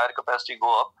up or a higher capacity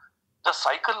go up, the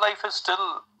cycle life is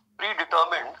still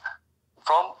predetermined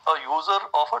from a user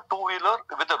of a two-wheeler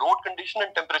with the road condition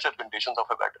and temperature conditions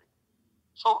of a battery.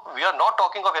 So we are not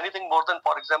talking of anything more than,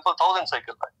 for example, 1,000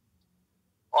 cycle life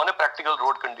on a practical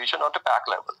road condition at a pack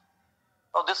level.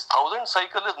 Now this 1,000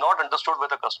 cycle is not understood by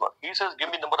the customer. He says,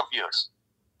 give me number of years.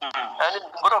 And in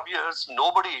number of years,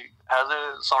 nobody has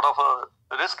a sort of a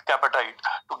risk appetite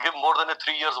to give more than a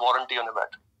 3 years warranty on a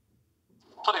battery.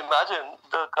 So imagine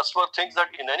the customer thinks that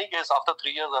in any case, after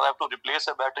 3 years, I have to replace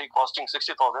a battery costing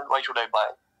 60,000. Why should I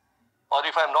buy? Or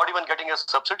if I'm not even getting a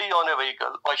subsidy on a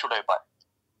vehicle, why should I buy?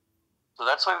 So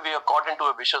that's why we are caught into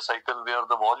a vicious cycle where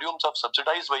the volumes of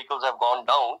subsidized vehicles have gone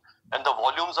down and the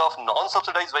volumes of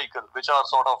non-subsidized vehicles, which are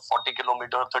sort of 40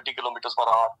 kilometers, 30 kilometers per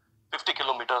hour, 50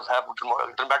 kilometers, have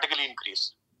dramatically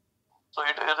increased. So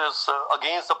it is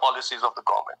against the policies of the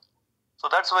government. So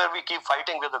that's where we keep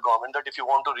fighting with the government that if you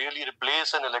want to really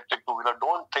replace an electric two-wheeler,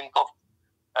 don't think of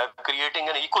creating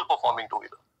an equal performing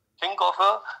two-wheeler. Think of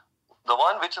the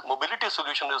one which mobility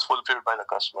solution is fulfilled by the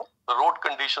customer. The road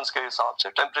conditions ke hisab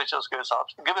se, temperatures ke hisab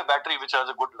se, give a battery which has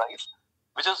a good life,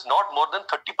 which is not more than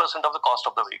 30% of the cost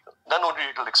of the vehicle. Then only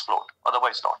it will explode,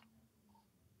 otherwise not.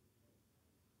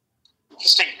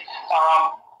 Interesting.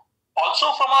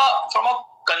 Also from a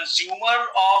consumer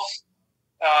of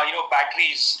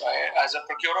batteries, as a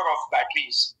procurer of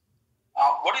batteries,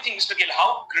 what do you think, Mr. Gill?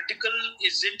 How critical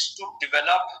is it to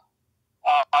develop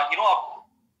a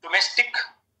domestic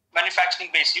manufacturing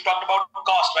base? You talked about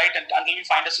cost, right? And until we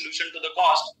find a solution to the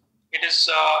cost, it is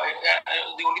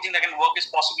the only thing that can work is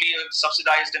possibly a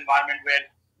subsidized environment where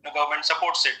the government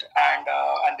supports it, and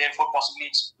therefore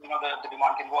possibly the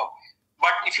demand can work.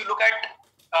 But if you look at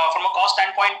from a cost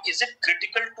standpoint, is it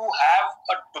critical to have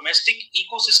a domestic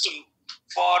ecosystem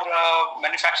for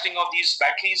manufacturing of these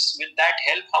batteries? Will that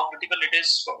help? How critical it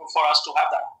is for us to have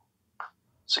that?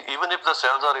 So even if the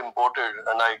cells are imported,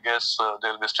 and I guess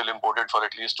they'll be still imported for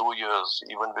at least 2 years,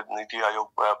 even with Niti Aayog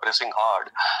pressing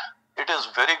hard, it is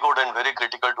very good and very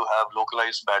critical to have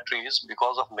localized batteries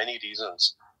because of many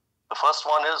reasons. The first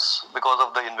one is because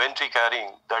of the inventory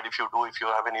carrying, that if you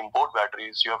have an import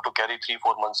batteries, you have to carry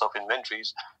 3-4 months of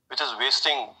inventories, which is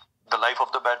wasting the life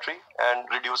of the battery and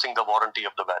reducing the warranty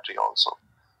of the battery also.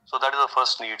 So that is the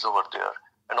first needs over there.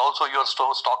 And also you're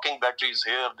stocking batteries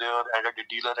here, there, and at a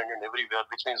dealer and everywhere,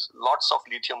 which means lots of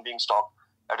lithium being stocked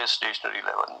at a stationary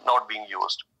level, not being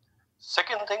used.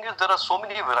 Second thing is there are so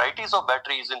many varieties of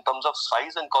batteries in terms of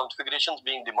size and configurations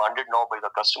being demanded now by the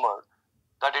customer,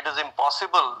 that it is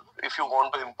impossible if you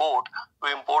want to import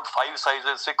 5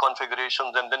 sizes, 6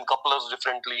 configurations, and then couplers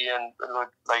differently, and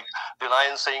like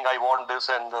Reliance saying I want this,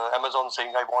 and Amazon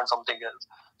saying I want something else.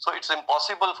 So it's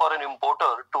impossible for an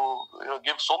importer to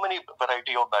give so many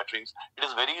variety of batteries. It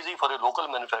is very easy for a local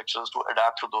manufacturers to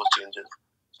adapt to those changes.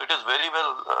 So it is very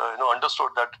well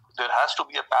understood that there has to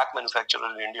be a pack manufacturer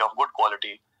in India of good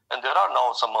quality, and there are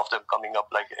now some of them coming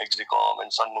up like Exicom and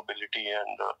Sun Mobility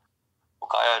and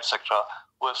Okaya, etc.,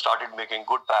 who have started making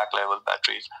good pack level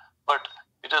batteries. But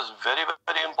it is very,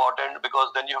 very important, because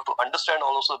then you have to understand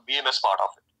also the BMS part of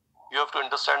it. You have to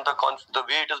understand the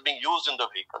way it is being used in the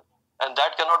vehicle. And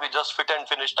that cannot be just fit and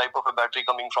finish type of a battery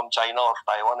coming from China or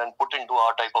Taiwan and put into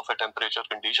our type of a temperature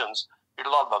conditions. It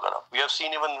will all bugger up. We have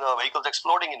seen even vehicles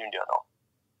exploding in India now.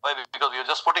 Why? Because we are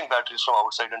just putting batteries from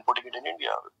outside and putting it in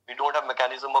India. We don't have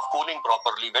mechanism of cooling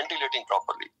properly, ventilating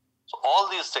properly. So all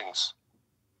these things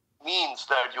means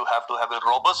that you have to have a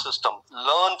robust system.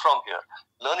 Learn from here.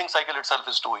 Learning cycle itself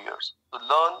is 2 years. So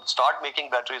start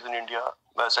making batteries in India,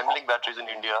 assembling batteries in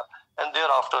India, and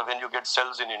thereafter, when you get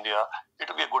cells in India, it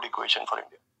will be a good equation for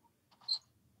India.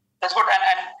 That's good,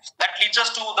 and that leads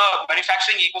us to the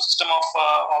manufacturing ecosystem of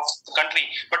the country.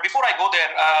 But before I go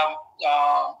there,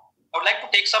 I would like to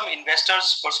take some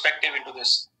investors' perspective into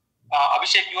this.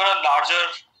 Abhishek, you're one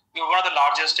of the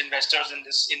largest investors in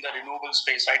the renewable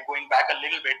space, right? Going back a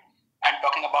little bit and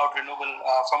talking about renewable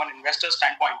from an investor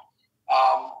standpoint,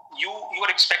 you are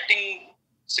expecting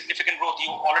significant growth.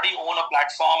 You already own a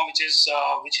platform which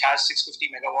has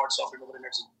 650 megawatts of renewable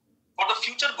energy. For the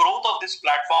future growth of this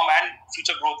platform and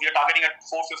future growth, we are targeting at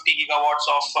 450 gigawatts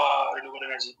of renewable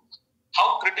energy.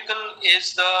 How critical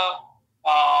is the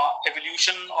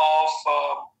evolution of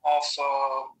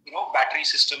battery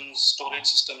systems,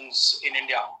 storage systems in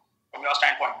India from your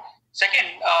standpoint?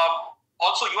 Second,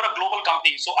 also you're a global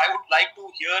company, so I would like to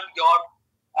hear your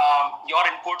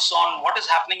inputs on what is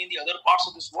happening in the other parts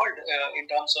of this world in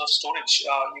terms of storage.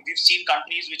 We've seen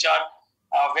countries which are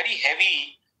very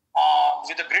heavy.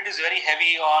 The grid is very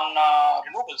heavy on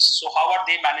renewables. So how are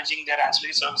they managing their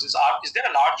ancillary services? Is there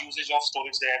a large usage of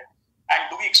storage there? And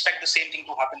do we expect the same thing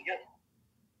to happen here?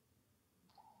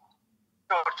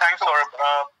 Sure. Thanks,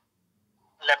 Saurabh.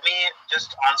 Let me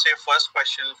just answer your first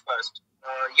question first.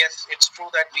 Yes, it's true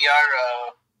that we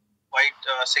are quite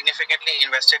significantly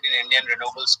invested in Indian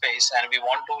renewable space, and we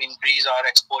want to increase our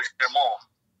exposure more.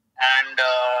 And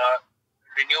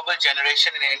renewable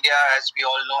generation in India, as we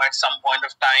all know, at some point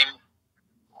of time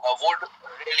would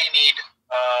really need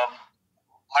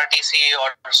RTC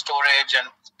or storage and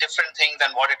different things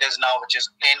than what it is now, which is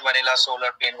plain vanilla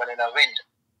solar, plain vanilla wind.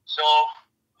 So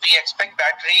we expect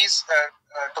batteries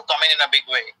to come in a big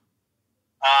way.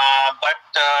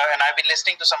 And I've been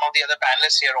listening to some of the other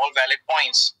panelists here, all valid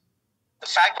points. The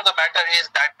fact of the matter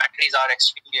is that batteries are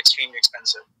extremely, extremely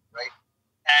expensive, right?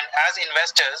 And as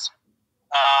investors,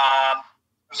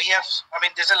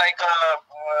 this is like a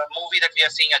movie that we are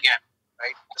seeing again,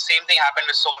 right? The same thing happened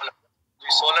with solar.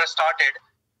 Solar started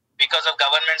because of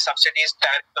government subsidies.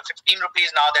 The 15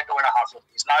 rupees, now they're 2.5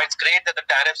 rupees. Now it's great that the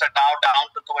tariffs are now down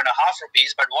to 2.5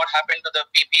 rupees, but what happened to the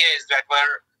PPAs that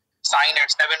were signed at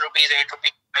 7 rupees, 8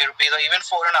 rupees, 5 rupees, or even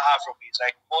 4.5 rupees,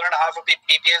 right? 4.5 rupee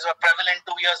PPAs were prevalent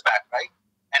 2 years back, right?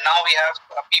 And now we have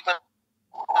people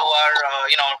who are,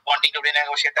 wanting to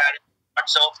renegotiate that.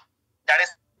 So that is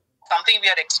something we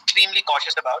are extremely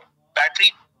cautious about.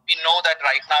 Battery, we know that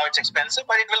right now it's expensive,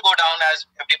 but it will go down, as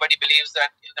everybody believes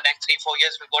that in the next 3-4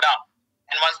 years will go down.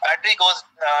 And once battery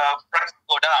prices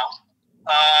go down,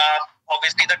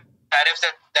 obviously the tariffs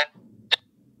that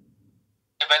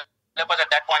developers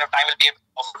at that point of time will be able to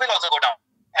offer will also go down.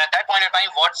 And at that point of time,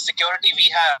 what security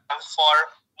we have for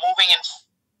moving in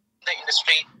the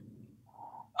industry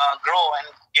grow and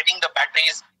getting the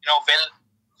batteries, well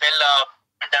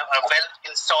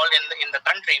installed in the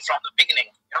country from the beginning.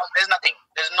 There's nothing.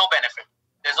 There's no benefit.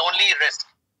 There's only risk.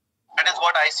 That is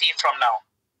what I see from now.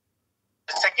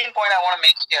 The second point I want to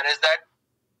make here is that,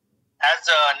 as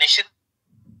Nishit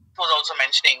was also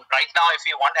mentioning, right now, if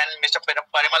you want, and Mr.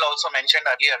 Parimal also mentioned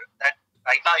earlier, that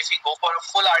right now, if you go for a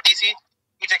full RTC,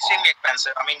 it's extremely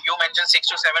expensive. I mean, you mentioned 6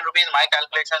 to 7 rupees. My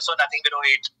calculation, so nothing below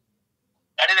 8.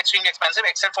 That is extremely expensive,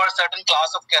 except for a certain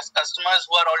class of customers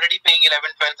who are already paying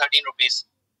 11, 12, 13 rupees.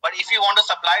 But if you want to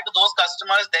supply to those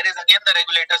customers, there is again the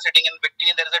regulator sitting in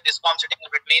between. There is a DISCOM sitting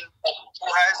in between who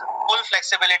has full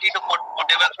flexibility to put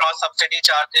whatever cross-subsidy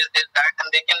charges is that, and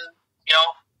they can,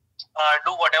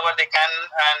 do whatever they can,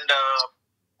 and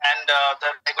the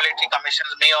regulatory commissions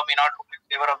may or may not rule in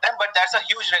favor of them. But that's a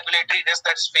huge regulatory risk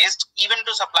that's faced even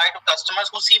to supply to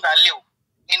customers who see value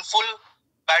in full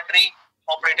battery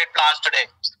operated plants today.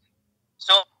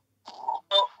 So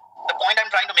the point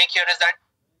I'm trying to make here is that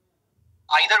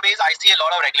either ways, I see a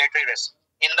lot of regulatory risk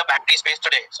in the battery space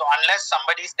today. So unless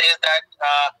somebody says that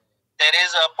there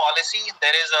is a policy,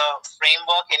 there is a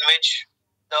framework in which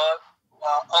the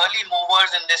early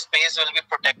movers in this space will be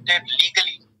protected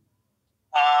legally,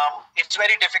 it's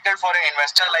very difficult for an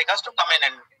investor like us to come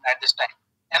in at this time.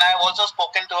 And I've also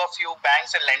spoken to a few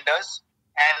banks and lenders,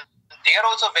 and they are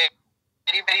also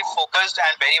very focused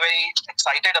and very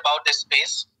excited about this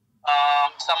space.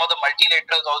 Some of the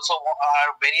multilaterals also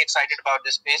are very excited about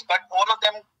this space, but all of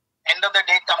them, end of the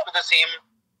day, come to the same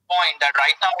point that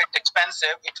right now it's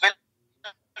expensive, it will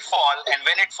fall, and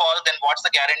when it falls, then what's the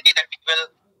guarantee that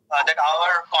that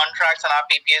our contracts and our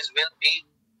PPAs will be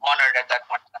honored at that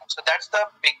point in time? So that's the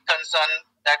big concern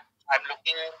that I'm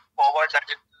looking forward that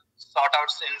it sort out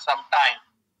in some time.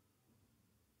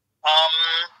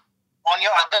 On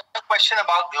your other question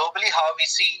about globally how we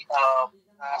see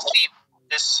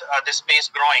this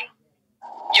space growing,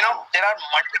 there are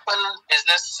multiple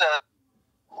business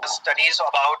studies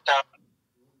about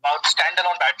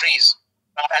standalone batteries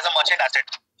as a merchant asset.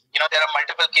 There are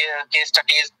multiple case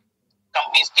studies.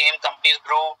 Companies came, companies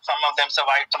grew. Some of them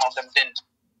survived, some of them didn't.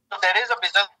 So there is a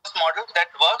business model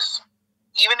that works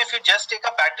even if you just take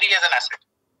a battery as an asset.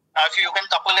 Now, if you can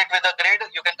couple it with a grid,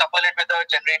 you can couple it with a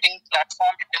generating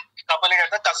platform, you can couple it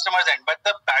at the customer's end. But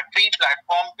the battery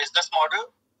platform business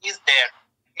model is there.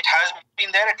 It has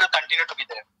been there, it will continue to be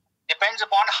there. Depends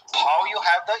upon how you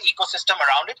have the ecosystem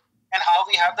around it and how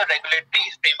we have the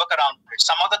regulatory framework around it.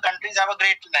 Some of the countries have a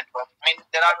great network. I mean,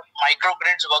 there are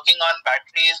microgrids working on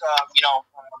batteries,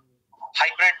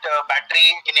 hybrid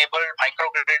battery-enabled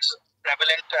microgrids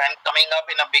prevalent and coming up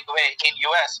in a big way in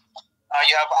US.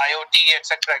 You have IoT,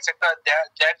 etc.,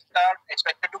 that are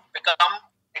expected to become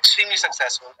extremely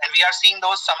successful, and we are seeing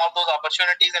some of those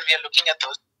opportunities, and we are looking at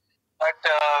those. But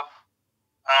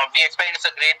we expect it's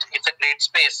a great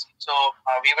space. So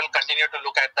we will continue to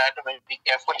look at that very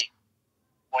carefully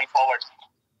going forward.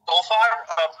 So far,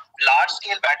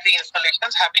 large-scale battery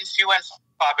installations have been few and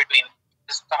far between.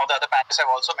 Some of the other panelists have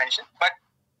also mentioned, but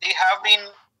they have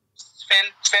been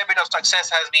fair bit of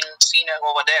success has been seen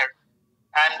over there.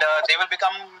 And they will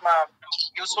become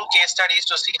useful case studies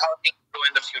to see how things grow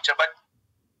in the future. But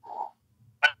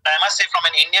I must say, from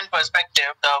an Indian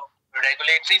perspective, the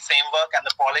regulatory framework and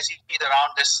the policies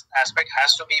around this aspect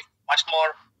has to be much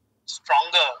more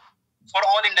stronger for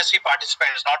all industry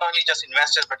participants, not only just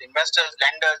investors, but investors,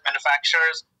 lenders,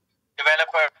 manufacturers,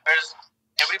 developers,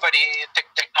 everybody,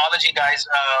 technology guys,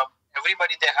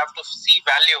 everybody, they have to see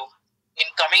value in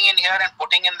coming in here and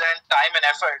putting in their time and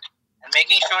effort and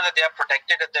making sure that they are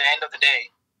protected at the end of the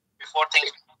day before things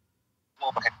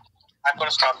move ahead. I'm going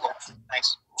to stop there.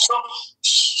 Thanks. So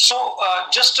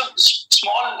just a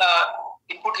small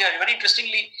input here. Very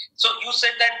interestingly, so you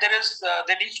said that there needs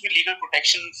to be legal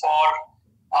protection for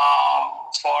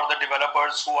the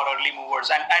developers who are early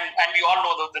movers, and we all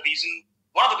know that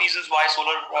one of the reasons why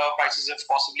solar prices have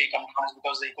possibly come down is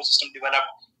because the ecosystem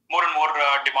developed, more and more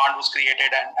demand was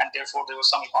created, and therefore there was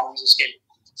some economies of scale.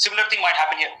 Similar thing might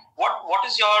happen here. What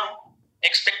is your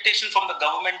expectation from the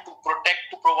government to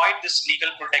provide this legal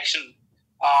protection?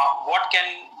 What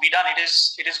can be done? It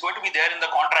is going to be there in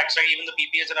the contracts, right? Even the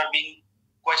PPAs that are being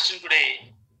questioned today,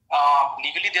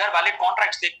 legally they are valid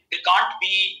contracts. They can't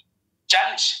be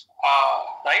challenged,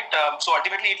 right? So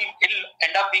ultimately it'll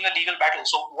end up being a legal battle.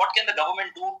 So what can the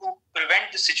government do to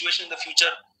prevent this situation in the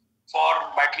future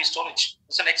for battery storage?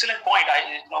 It's an excellent point.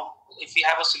 If we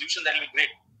have a solution, that will be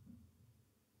great.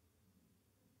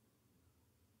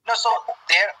 No, so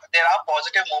there are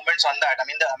positive movements on that. I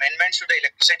mean, the amendments to the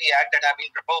Electricity Act that have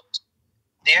been proposed,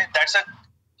 that's a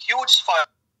huge first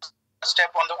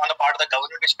step on the part of the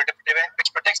government, which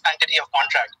protects sanctity of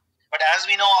contract. But as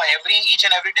we know, each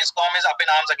and every DISCOM is up in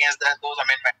arms against those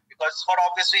amendments, because for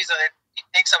obvious reasons it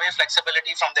takes away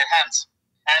flexibility from their hands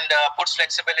and puts the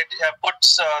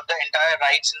entire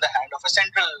rights in the hand of a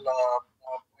central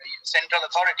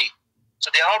authority.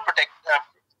 So they are all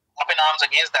up in arms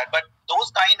against that. But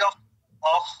those kind of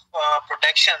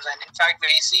protections, and in fact we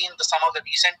see in some of the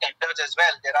recent tenders as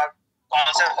well, there are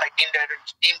concepts like team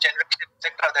generation,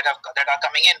 etc., that are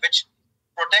coming in, which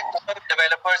protect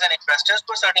developers and investors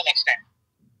to a certain extent.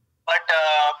 But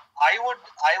I would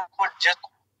just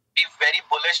be very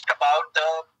bullish about the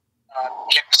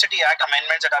Electricity Act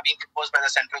amendments that are being proposed by the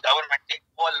central government. They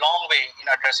go a long way in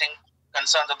addressing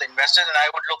concerns of the investors, and I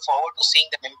would look forward to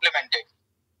seeing them implemented.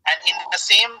 And in the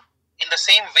same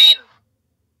vein,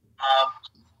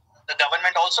 the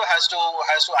government also has to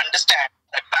understand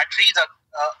that battery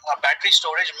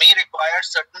storage may require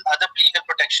certain other legal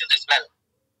protections as well.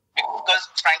 Because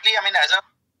frankly, I mean, as a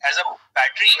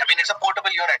battery, I mean, it's a portable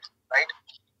unit. right?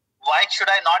 Why should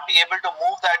I not be able to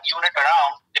move that unit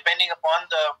around depending upon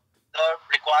the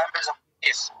requirements of the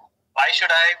case? Why should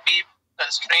I be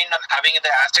constrained on having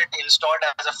the asset installed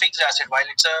as a fixed asset while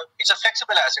it's a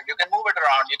flexible asset? You can move it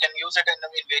around, you can use it in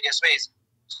various ways.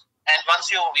 And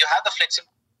once you have the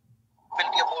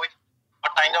flexibility of moving,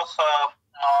 what kind of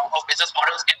business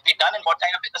models can be done and what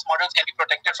kind of business models can be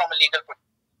protected from a legal point.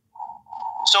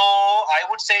 So I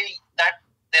would say that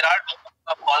there are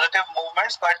positive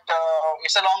movements, but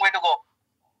it's a long way to go.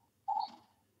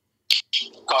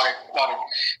 Got it.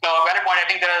 Now, valid point. I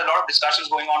think there are a lot of discussions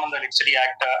going on the Electricity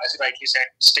Act. As you rightly said,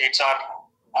 states are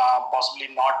possibly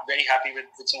not very happy with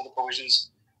some of the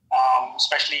provisions,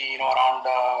 especially around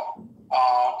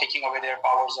taking away their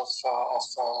powers of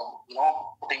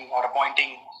putting or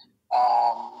appointing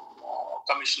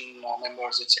commission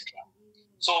members, etc.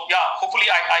 So yeah, hopefully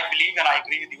I believe and I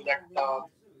agree with you that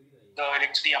the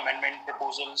electricity amendment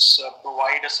proposals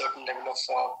provide a certain level of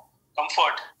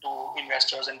comfort to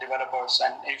investors and developers,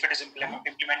 and if it is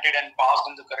implemented and passed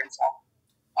in the current form,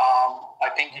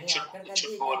 I think it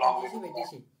should go a long way.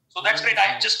 So that's great.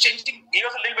 I'm just changing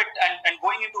gears a little bit and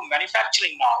going into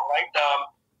manufacturing now, right?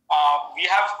 We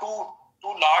have two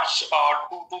large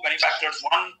two manufacturers.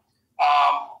 One,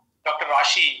 Dr.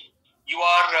 Rashi, you're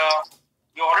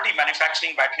already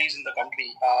manufacturing batteries in the country,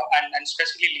 and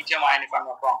specifically lithium ion, if I'm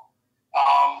not wrong.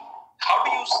 How do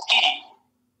you see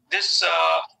this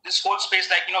whole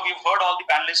space? Like, we've heard all the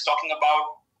panelists talking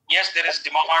about, yes, there is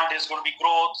demand, there's going to be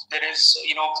growth, there is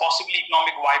possibly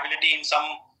economic viability in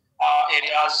some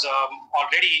areas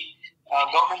already.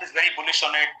 Government is very bullish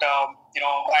on it,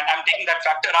 and I'm taking that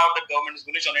factor out that government is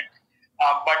bullish on it.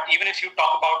 But even if you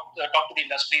talk to the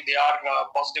industry, they are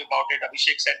positive about it.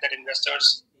 Abhishek said that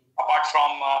investors, apart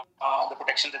from the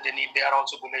protection that they need, they are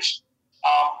also bullish.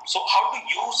 So how do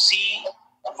you see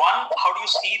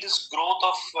this growth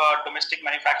of domestic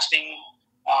manufacturing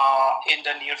in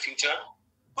the near future?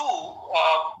 Two,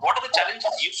 what are the challenges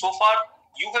so far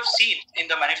you have seen in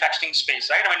the manufacturing space,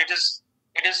 right? I mean, it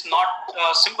is not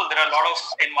simple. There are a lot of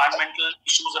environmental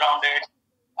issues around it,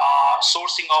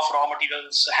 sourcing of raw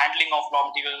materials, handling of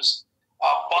raw materials,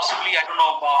 possibly, I don't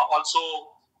know,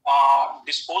 also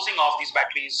disposing of these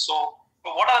batteries. So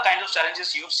what are the kinds of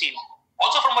challenges you've seen?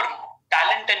 Also from a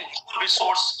talent and human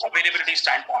resource availability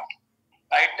standpoint,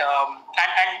 right?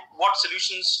 And what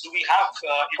solutions do we have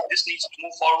if this needs to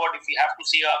move forward, if we have to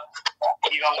see a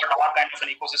gigawatt-hour kind of an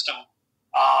ecosystem,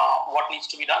 what needs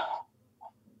to be done?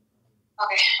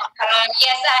 Okay.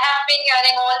 Yes, I have been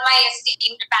hearing all my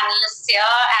esteemed panelists here,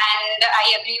 and I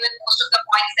agree with most of the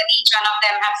points that each one of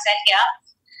them have said here.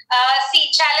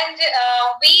 Challenge.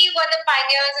 We were the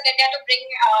pioneers in India to bring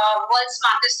world's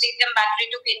smartest lithium battery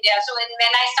to India. So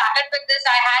when I started with this,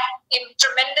 I had a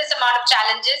tremendous amount of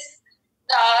challenges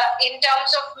in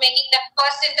terms of making a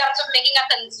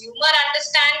consumer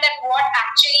understand that what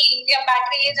actually lithium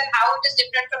battery is and how it is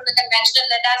different from the conventional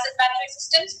lead acid battery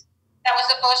systems. That was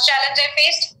the first challenge I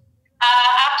faced.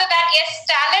 After that, yes,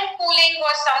 talent pooling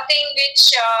was something which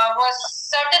was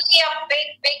certainly a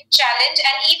big challenge.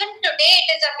 And even today, it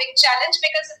is a big challenge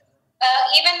because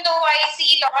even though I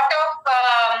see a lot of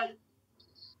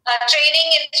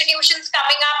training institutions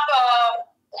coming up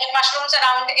in mushrooms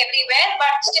around everywhere,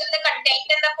 but still the content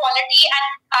and the quality and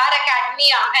our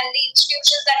academia and the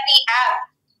institutions that we have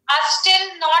are still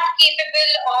not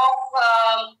capable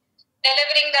of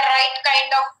delivering the right kind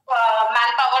of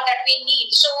manpower that we need.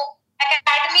 So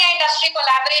academia industry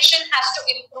collaboration has to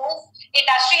improve.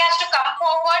 Industry has to come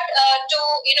forward to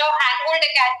handhold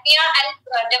academia and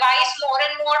devise more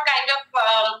and more kind of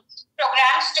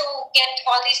programs to get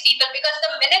all these people, because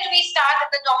the minute we start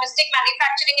the domestic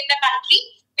manufacturing in the country,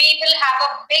 we will have a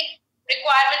big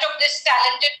requirement of this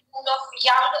talented pool of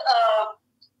young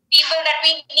people that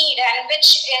we need, and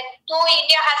which though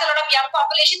India has a lot of young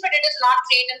population, but it is not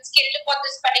trained and skilled for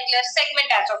this particular segment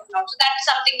as of now. So that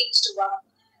something needs to work.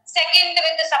 Second,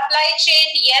 with the supply chain,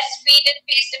 yes, we did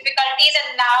face difficulties,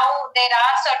 and now there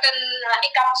are certain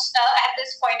hiccups at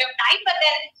this point of time. But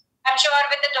then I'm sure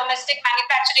with the domestic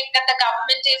manufacturing that the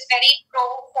government is very pro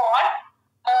for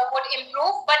would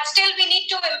improve. But still, we need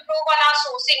to improve on our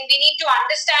sourcing. We need to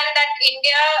understand that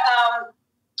India.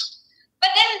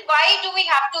 But then why do we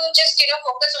have to just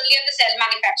focus only on the cell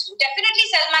manufacturing? Definitely,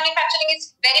 cell manufacturing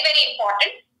is very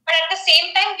important. But at the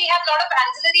same time, we have a lot of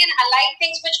ancillary and allied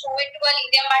things which go into a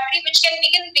lithium battery, which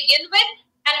we can begin with.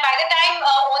 And by the time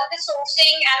all the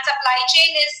sourcing and supply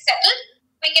chain is settled,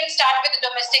 we can start with the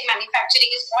domestic manufacturing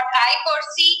is what I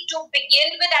foresee, to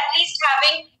begin with at least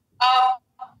having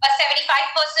a 75%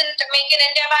 make in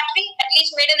India battery, at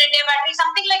least made in India battery,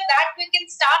 something like that we can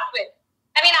start with.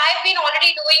 I mean, I've been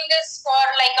already doing this for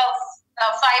like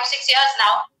 5-6 years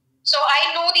now. So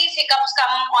I know these hiccups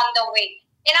come on the way.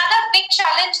 Another big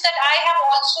challenge that I have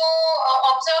also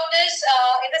observed is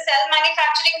in the cell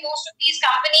manufacturing, most of these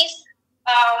companies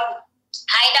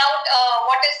hide out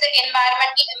what is the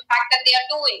environmental impact that they are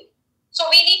doing. So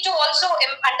we need to also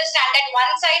understand that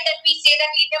one side that we say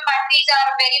that lithium batteries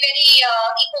are very, very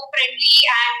eco-friendly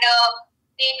and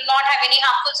they do not have any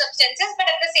harmful substances, but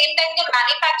at the same time, the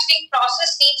manufacturing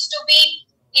process needs to be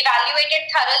evaluated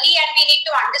thoroughly, and we need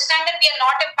to understand that we are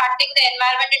not impacting the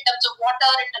environment in terms of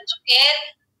water, in terms of air,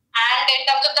 and in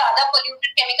terms of the other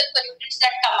chemical pollutants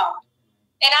that come out.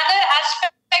 Another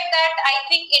aspect that I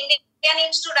think India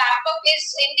needs to ramp up is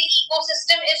in the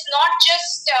ecosystem is not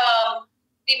just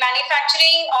the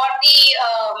manufacturing or the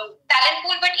talent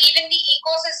pool, but even the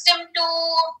ecosystem to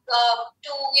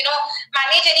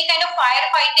manage any kind of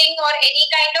firefighting or any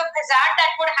kind of hazard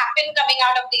that would happen coming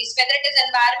out of these, whether it is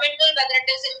environmental, whether it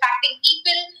is impacting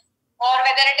people, or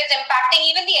whether it is impacting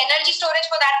even the energy storage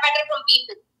for that matter from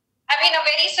people. I mean, a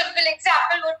very simple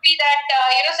example would be that,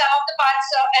 some of the parts,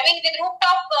 with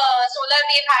rooftop solar,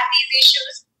 we've had these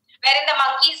issues wherein the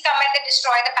monkeys come and they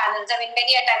destroy the panels. I mean,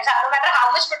 many a times, no matter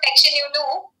how much protection you do,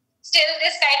 still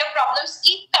this kind of problems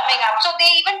keep coming up. So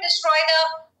they even destroy the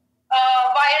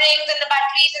wirings and the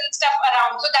batteries and stuff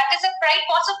around. So that is a bright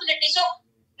possibility. So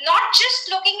not just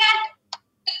looking at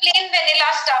the plain vanilla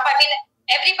stuff. I mean,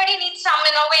 everybody needs some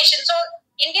innovation. So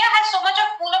India has so much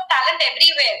of pool of talent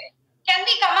everywhere. Can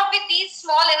we come up with these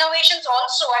small innovations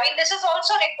also? I mean, this is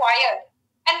also required.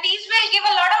 And these will give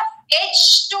a lot of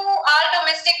edge to our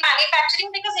domestic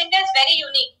manufacturing because India is very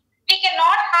unique. We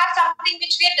cannot have something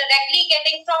which we are directly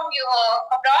getting from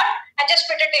abroad and just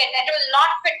fit it in. It will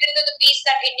not fit into the piece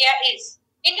that India is.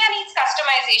 India needs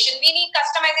customization. We need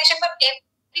customization for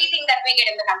everything that we get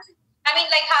in the country. I mean,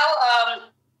 like how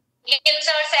Gil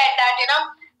sir said that,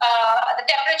 the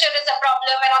temperature is a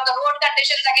problem, and on the road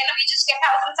conditions, again, we just get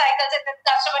 1,000 cycles and the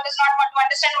customer does not want to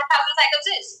understand what 1,000 cycles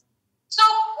is. So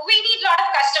we need a lot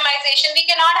of customization. We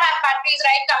cannot have batteries,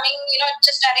 right, coming,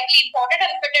 just directly imported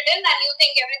and fitted in, and you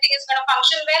think everything is going to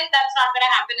function well. That's not going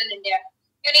to happen in India.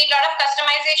 You need a lot of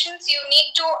customizations. You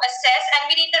need to assess, and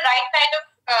we need the right kind of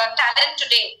talent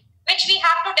today, which we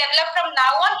have to develop from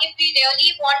now on if we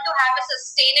really want to have a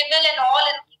sustainable and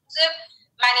all-inclusive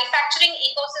manufacturing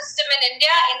ecosystem in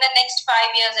India in the next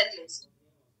 5 years at least.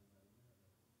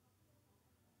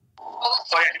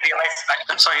 Sorry,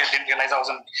 I didn't realize I was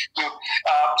on mute.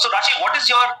 So, Rashi, what is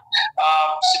your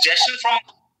suggestion from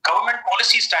government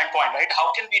policy standpoint, right? How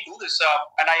can we do this?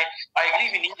 And I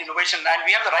agree we need innovation, and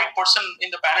we have the right person in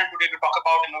the panel today to talk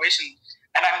about innovation.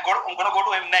 And I'm going to go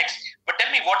to him next. But tell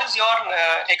me, what is your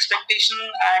expectation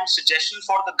and suggestion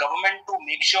for the government to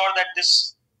make sure that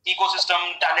this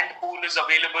ecosystem talent pool is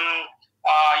available?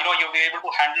 You'll be able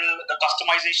to handle the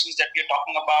customizations that we are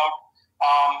talking about.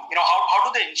 How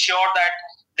do they ensure that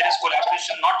there is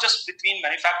collaboration not just between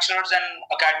manufacturers and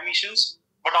academicians,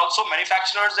 but also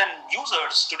manufacturers and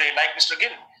users today, like Mr.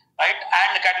 Gill, right,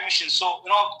 and academicians. So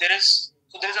there is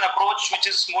an approach which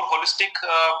is more holistic.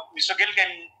 Mr. Gill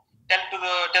can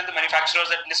tell the manufacturers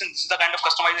that, listen, this is the kind of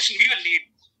customization we will need.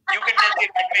 You can tell the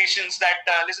academicians that,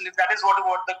 listen, if that is what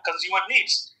the consumer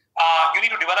needs, you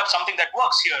need to develop something that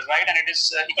works here, right, and it is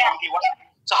economically viable.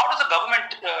 So how does the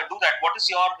government do that? What is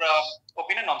your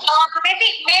opinion on this?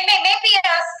 Maybe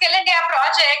a Skill India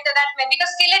project, because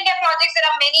Skill India projects, there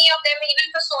are many of them even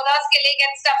for solar skilling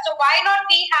and stuff. So why not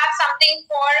we have something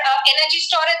for energy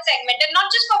storage segment, and not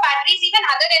just for batteries, even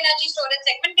other energy storage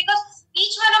segment, because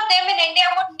each one of them in India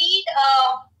would need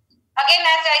again,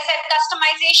 as I said,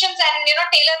 customizations and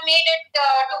tailor-made it to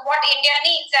what India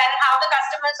needs and how the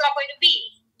customers are going to be.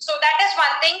 So that is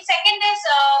one thing. Second is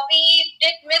we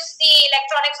did miss the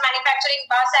electronics manufacturing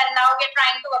bus, and now we're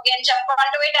trying to again jump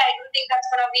onto it. I don't think that's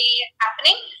going to be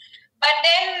happening. But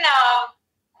then,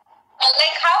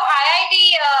 like how IIT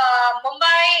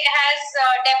Mumbai has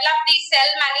developed the cell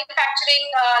manufacturing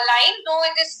line, though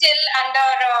it is still under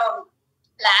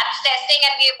labs testing,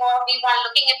 and we want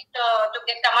looking at to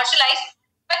get commercialized.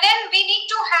 But then we need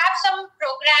to have some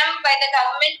program by the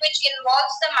government which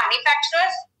involves the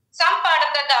manufacturers, some part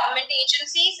of the government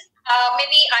agencies,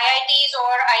 maybe IITs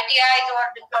or ITIs or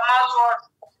diplomas, or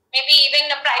maybe even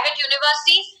private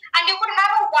universities, and you could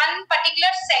have one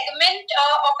particular segment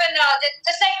of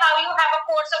just like how you have a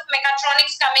course of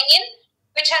mechatronics coming in,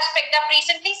 which has picked up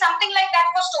recently. Something like that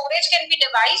for storage can be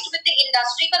devised with the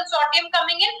industry consortium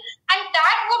coming in, and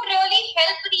that would really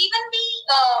help even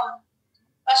the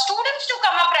students to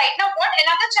come up right now. What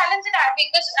another challenge that I have,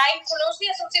 because I'm closely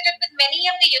associated with many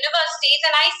of the universities,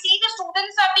 and I see the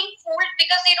students are being fooled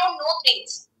because they don't know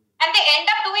things. and they end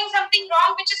up doing something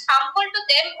wrong which is harmful to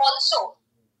them also.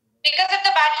 Because if the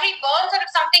battery burns or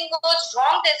if something goes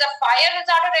wrong, there's a fire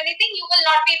result or anything, you will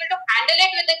not be able to handle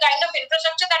it with the kind of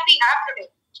infrastructure that we have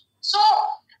today. So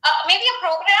maybe a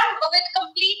program with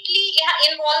completely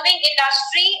involving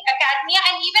industry, academia,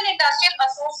 and even industrial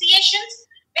associations,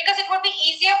 because it would be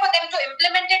easier for them to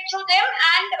implement it through them,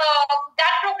 and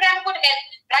that program could help.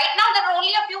 Right now, there are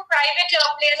only a few private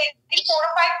players, I think 4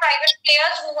 or 5 private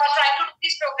players who are trying to do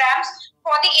these programs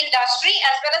for the industry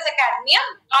as well as academia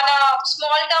on a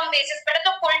small term basis. But as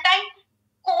a full time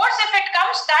course, if it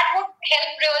comes, that would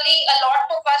help really a lot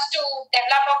of us to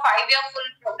develop a 5-year full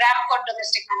program for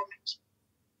domestic manufacturing.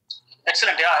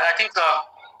 Excellent. Yeah, I think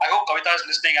I hope Kavita is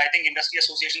listening. I think industry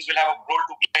associations will have a role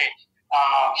to play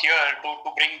here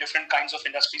to bring different kinds of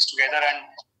industries together and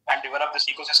develop this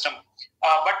ecosystem.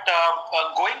 But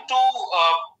going to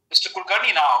Mr.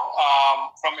 Kulkarni now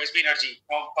from SB Energy.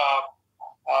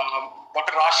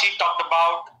 Dr. Rashid talked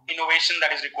about innovation that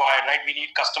is required, right? We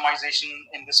need customization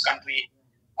in this country.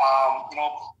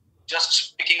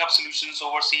 Just picking up solutions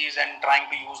overseas and trying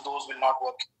to use those will not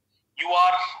work. You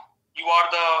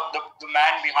are the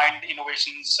man behind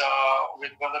innovations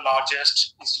with one of the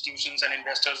largest institutions and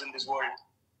investors in this world.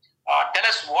 Tell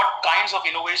us what kinds of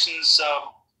innovations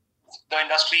the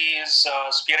industry is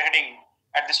spearheading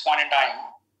at this point in time,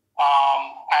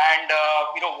 and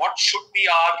what should be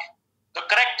the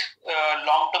correct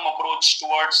long-term approach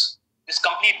towards this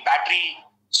complete battery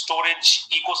storage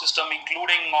ecosystem,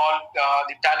 including all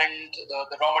the talent,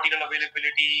 the raw material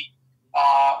availability,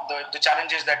 the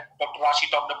challenges that Dr. Rashi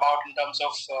talked about in terms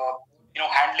of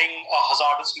handling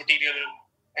hazardous material,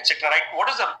 etc. Right?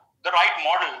 What is the right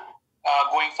model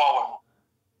going forward?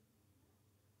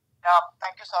 Yeah,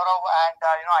 thank you, Saurav. And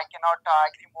I cannot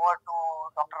agree more to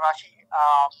Dr. Rashi.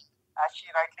 As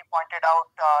she rightly pointed out,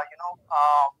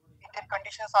 Indian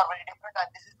conditions are very different, and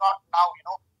this is not now.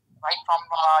 Right from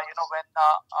when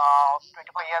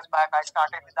 25 years back I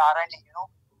started with R&D.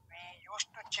 We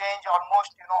used to change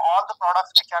almost all the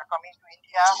products which are coming to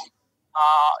India.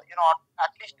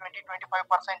 At least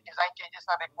 20-25% design changes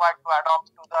are required to adopt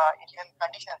to the Indian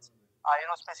conditions.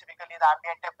 Specifically the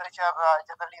ambient temperature.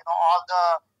 Generally, all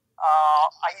the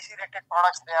IEC rated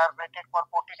products, they are rated for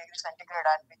 40 degrees centigrade,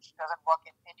 and which doesn't work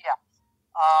in India.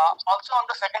 Also on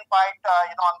the second part,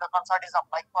 on the consortium,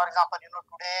 like for example,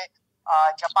 today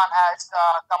Japan has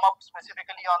come up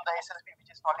specifically on the SSB, which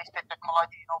is solid state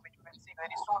technology, which we will see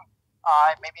very soon,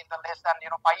 maybe in the less than 5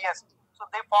 years. So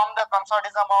they formed the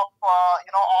consortium of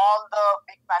all the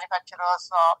big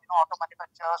manufacturers, auto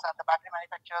manufacturers and the battery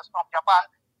manufacturers from Japan,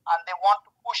 and they want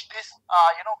to push this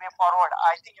way forward.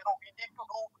 I think we need to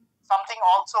do something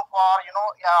also for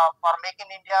Make in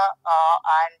India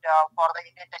and for the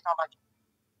Indian technology.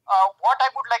 What I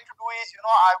would like to do is,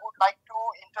 I would like to,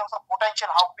 in terms of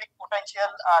potential, how big potential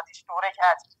the storage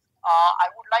has, I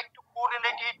would like to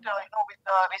correlate it, with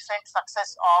the recent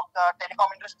success of the telecom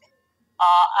industry.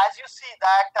 As you see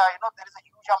that, there is a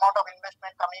huge amount of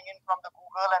investment coming in from the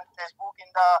Google and Facebook in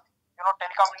the,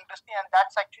 telecom industry, and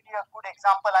that's actually a good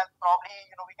example, and probably,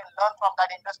 we can learn from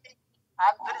that industry.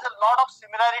 And there is a lot of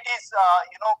similarities,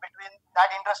 between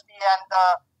that industry and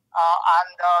the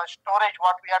storage,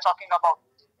 what we are talking about.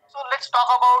 So let's talk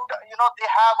about, they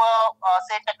have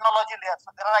say technology layer.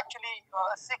 So there are actually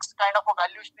 6 kind of a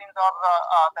value streams or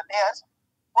the layers.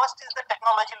 First is the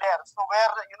technology layer. So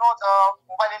where, the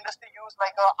mobile industry use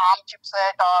like a ARM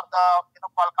chipset or the,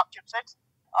 Qualcomm chipsets.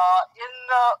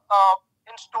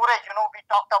 In storage, we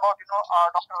talked about,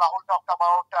 Dr. Rahul talked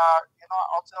about,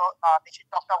 also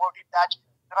Nishit talked about it, that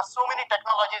there are so many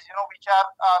technologies, which are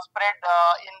spread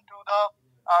into the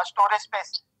storage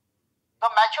space. The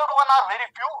matured one are very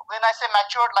few. When I say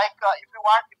matured, like if you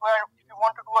want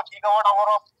to do a gigawatt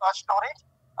hour of storage,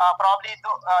 probably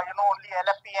only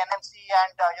LFP, NMC,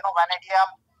 and vanadium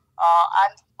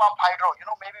and pump hydro.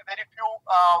 Maybe very few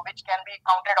which can be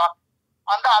counted on.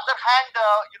 On the other hand,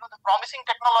 the promising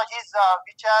technologies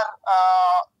which are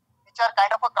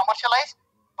kind of a commercialized,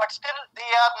 but still they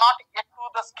are not yet to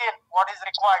the scale what is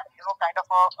required. Kind of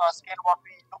a scale what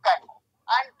we look at.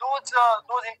 And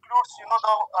those includes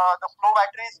the flow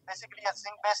batteries, basically a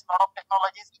zinc based, lot of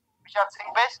technologies which are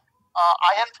zinc based.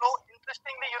 Iron flow,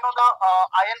 interestingly, the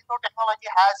iron flow technology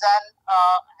has an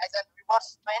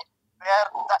reverse trend where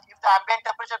if the ambient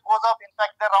temperature goes up, in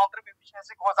fact the round trip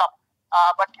efficiency goes up.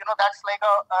 But that's like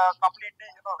a completely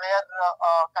rare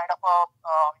kind of a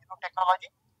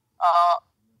technology.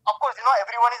 Of course,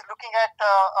 everyone is looking at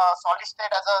solid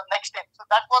state as a next step. So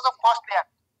that was the first layer.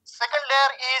 Second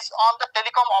layer is on the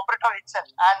telecom operator itself,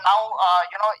 and now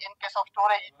in case of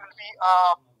storage, it will be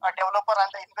a developer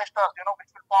and the investors, which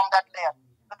will form that layer.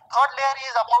 The third layer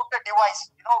is about the device,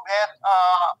 where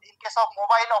in case of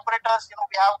mobile operators,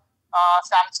 we have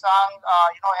Samsung,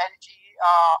 LG,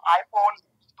 iPhone.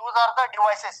 Those are the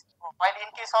devices. While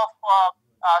in case of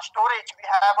storage, we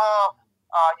have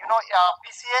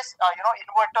PCS,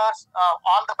 inverters,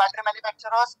 all the battery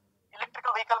manufacturers,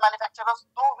 electrical vehicle manufacturers.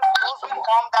 Those will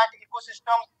form that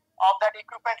ecosystem of that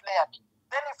equipment layer.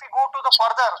 Then if we go to the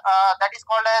further, that is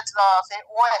called as say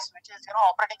OS, which is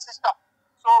operating system.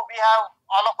 So we have,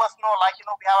 all of us know, like we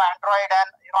have Android and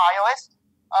iOS.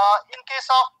 In case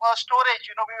of storage,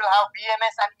 we will have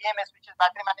BMS and EMS, which is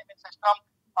battery management system,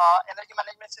 energy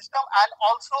management system, and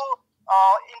also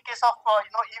in case of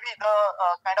EV, the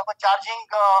kind of a charging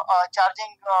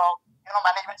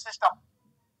management system.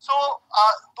 So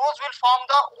those will form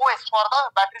the OS for the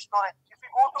battery storage. If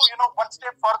we go to one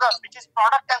step further, which is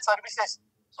product and services.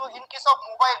 So in case of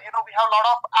mobile, we have a lot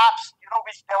of apps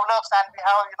which develops, and we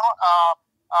have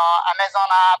Amazon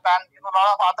app and a lot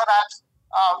of other apps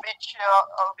which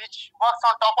works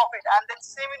on top of it. And then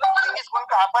similar thing is going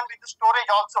to happen with the storage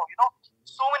also.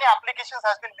 So many applications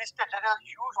has been listed. There is a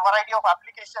huge variety of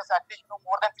applications, at least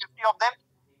more than 50 of them,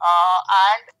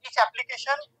 and each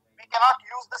application we cannot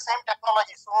use the same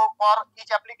technology. So for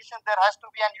each application there has to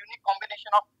be a unique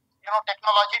combination of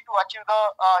technology to achieve the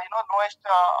lowest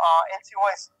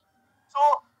LCOS.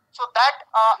 So that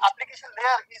application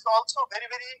layer is also very,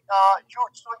 very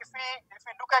huge. So if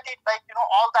we look at it, like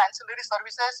all the ancillary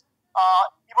services,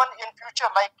 even in future,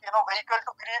 like vehicle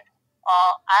to grid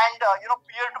and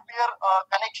peer-to-peer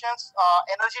connections,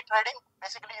 energy trading,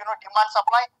 basically demand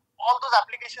supply, all those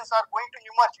applications are going to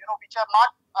emerge, which are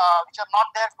not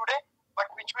there today, but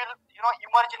which will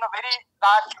emerge in a very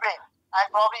large way, and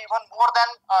probably even more than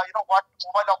what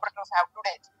mobile operators have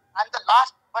today. And the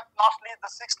last but not least,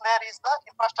 the sixth layer is the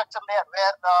infrastructure layer,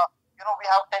 where we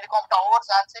have telecom towers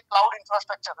and say cloud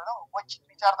infrastructure, which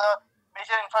are the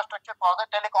major infrastructure for the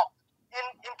telecom.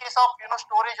 In case of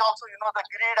storage also, the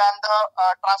grid and the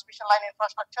transmission line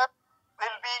infrastructure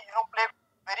will be play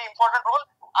very important role.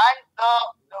 And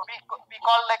we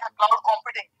call like a cloud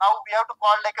computing. Now we have to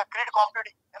call like a grid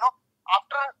computing.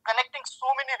 After connecting so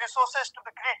many resources to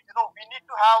the grid, we need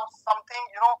to have something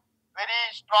very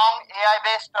strong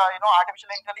AI-based,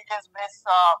 artificial intelligence-based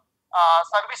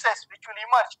services which will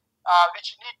emerge,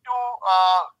 which we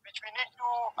need to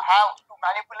have to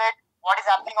manipulate what is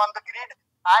happening on the grid,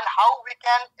 and how we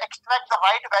can extract the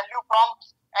right value from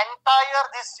entire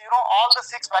this, all the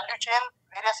 6 value chain,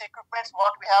 various equipments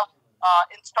what we have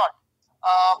installed.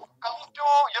 Coming to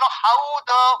how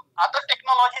the other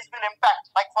technologies will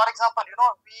impact. Like for example,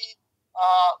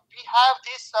 we have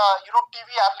this TV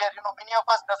earlier. Many of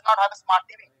us does not have a smart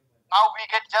TV. Now we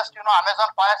get just Amazon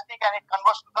Fire Stick and it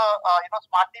converts to the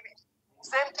smart TV.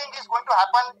 Same thing is going to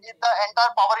happen in the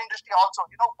entire power industry also.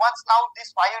 Once now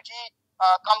this 5G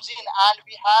comes in and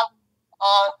we have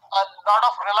a lot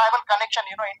of reliable connection,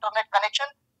 internet connection,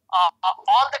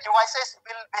 all the devices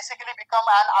will basically become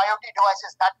an IoT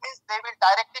devices. That means they will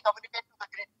directly communicate to the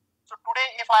grid. So today,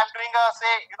 if I am doing a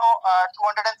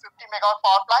 250 megawatt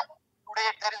power plant, today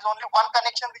there is only one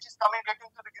connection which is communicating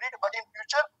to the grid. But in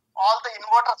future, all the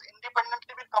inverters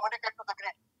independently will communicate to the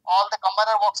grid. All the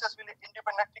combiner boxes will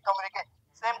independently communicate.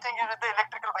 Same thing is with the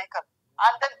electrical vehicle.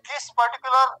 And then this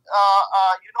particular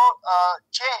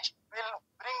change will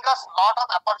bring us a lot of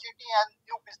opportunity and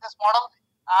new business model.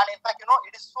 And in fact,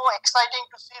 it is so exciting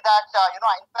to see that,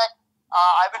 in fact,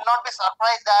 I will not be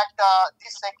surprised that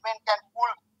this segment can pull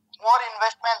more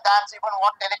investment than even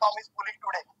what telecom is pulling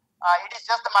today. It is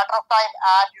just a matter of time,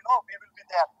 and we will be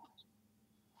there.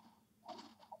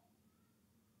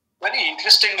 Very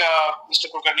interesting,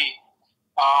 Mr. Kulkarni.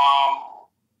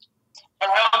 But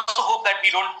I also hope that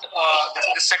we don't,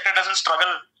 this sector doesn't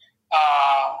struggle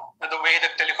the way the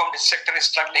telecom sector is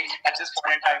struggling at this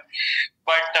point in time.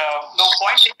 But no,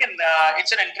 point taken.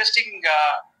 It's an interesting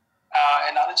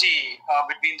analogy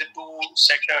between the two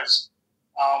sectors.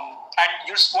 And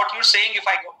what you're saying, if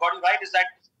I got it right, is that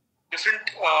different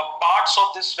parts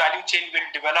of this value chain will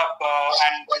develop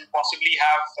and possibly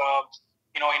have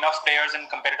enough players and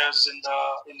competitors in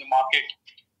the market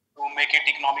to make it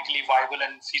economically viable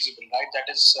and feasible, right? That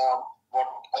is what.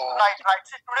 Right.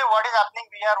 See, today what is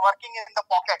happening? We are working in the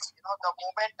pockets. The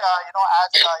moment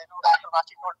as Dr.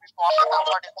 Rashi told me,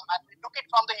 and we took it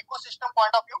from the ecosystem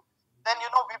point of view. Then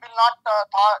we will not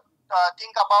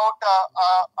think about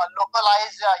a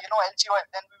localized LCOS.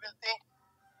 Then we will think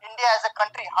India as a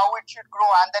country, how it should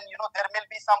grow, and then there may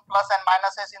be some plus and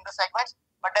minuses in the segments,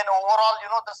 but then overall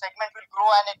the segment will grow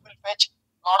and it will fetch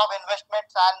a lot of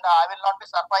investments, and I will not be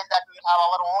surprised that we will have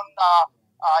our own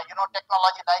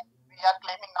technology, like we are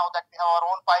claiming now that we have our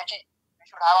own 5G. we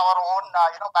should have our own,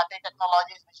 battery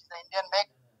technologies, which is the Indian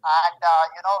make, and the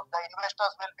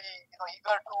investors will be,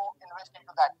 eager to invest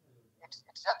into that. It's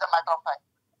just a matter of time.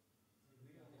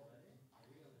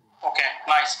 Okay,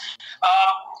 nice.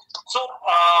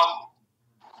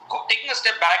 Taking a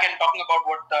step back and talking about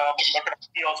what Dr.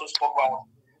 Rathi also spoke about,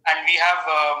 and we have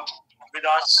with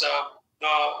us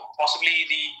possibly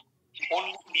the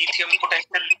only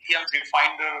potential lithium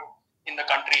refiner in the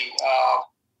country,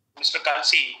 Mr.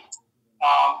 Kalsi.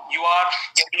 You are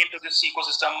getting into this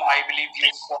ecosystem. I believe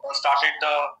you've started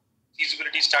the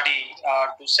feasibility study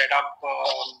to set up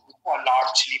a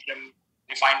large lithium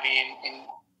refinery in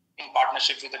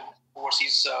partnership with an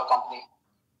overseas company.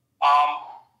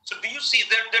 So do you see,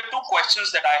 there are two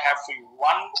questions that I have for you.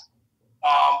 One,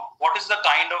 what is the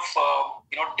kind of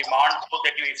demand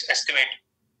that you estimate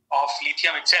of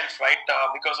lithium itself, right?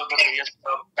 Because of the various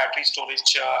battery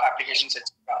storage applications,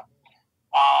 etc.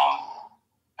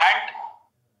 And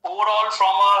overall,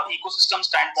 from an ecosystem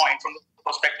standpoint, from the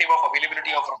perspective of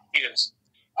availability of raw materials,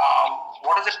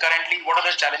 what is it currently? What are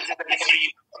the challenges that you see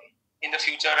in the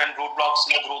future and roadblocks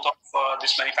in the growth of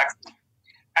this manufacturing?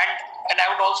 And I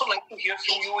would also like to hear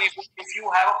from you if you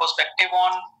have a perspective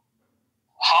on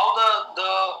how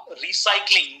the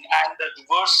recycling and the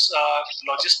reverse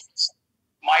logistics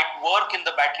might work in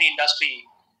the battery industry,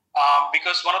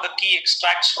 because one of the key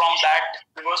extracts from that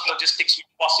reverse logistics would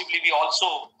possibly be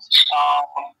also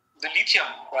the lithium,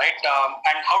 right?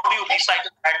 And how do you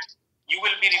recycle that? You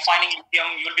will be refining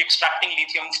lithium, you will be extracting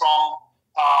lithium from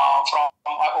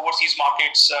overseas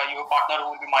markets. You have a partner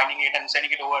who will be mining it and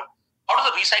sending it over. How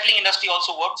does the recycling industry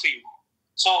also work for you?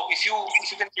 So if you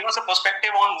can give us a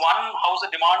perspective on one, how's the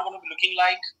demand going to be looking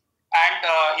like, and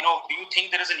do you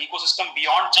think there is an ecosystem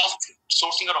beyond just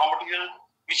sourcing a raw material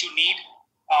which you need?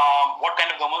 What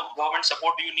kind of government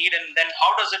support do you need, and then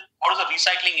how does the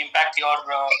recycling impact the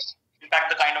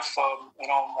kind of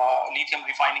lithium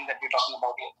refining that we're talking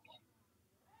about here?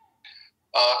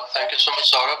 Thank you so much,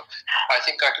 Saurabh. I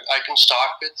think I can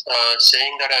start with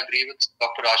saying that I agree with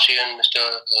Dr. Rashi and Mr.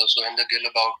 Sohender Gill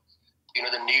about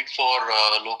the need for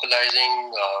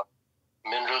localizing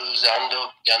minerals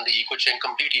and the eco chain.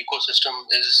 Complete ecosystem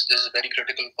is very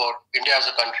critical for India as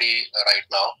a country right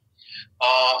now.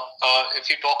 If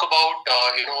you talk about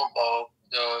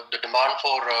the demand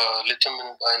for lithium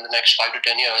in the next 5 to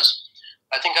 10 years,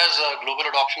 I think as global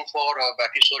adoption for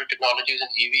battery storage technologies and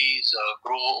EVs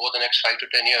grow over the next 5 to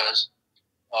 10 years,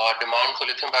 demand for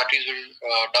lithium batteries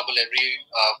will double every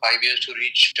 5 years to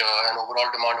reach an overall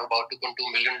demand of about 2.2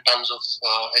 million tons of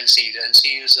LC. The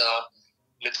LC is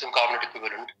lithium carbonate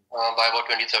equivalent by about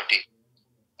 2030.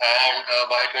 And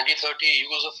by 2030,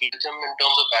 use of lithium in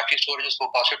terms of battery storage is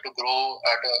forecasted to grow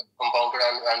at a compounded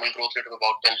annual growth rate of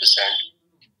about 10%.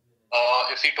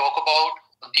 If we talk about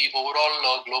the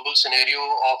overall global scenario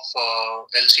of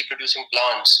LC producing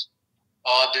plants,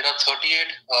 there are 38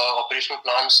 operational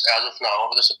plants as of now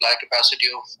with a supply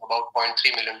capacity of about 0.3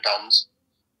 million tons.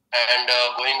 And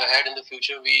going ahead in the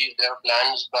future, there are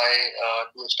plans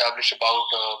to establish about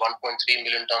 1.3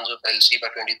 million tons of LC by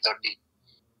 2030.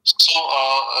 So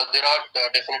there are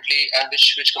definitely, and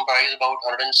which comprise about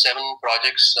 107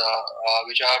 projects,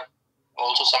 which are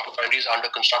also some refineries under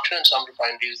construction and some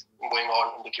refineries going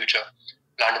on in the future,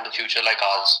 planned in the future like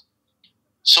ours.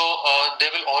 So there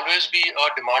will always be a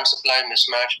demand-supply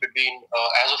mismatch between,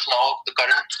 as of now, the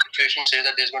current situation says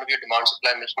that there's going to be a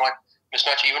demand-supply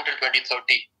mismatch even till 2030.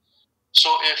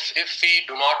 So if we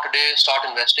do not today start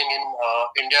investing in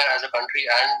India as a country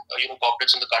and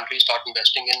corporates in the country start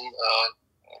investing in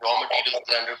raw materials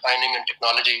and refining and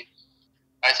technology,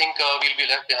 I think we'll be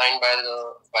left behind by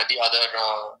the other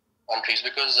countries,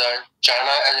 because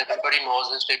China, as everybody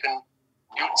knows, has taken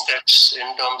huge steps in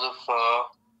terms of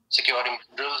securing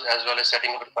minerals as well as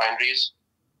setting up refineries.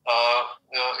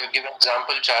 Give an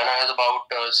example, China has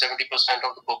about 70%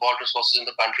 of the cobalt resources in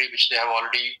the country, which they have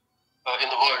already in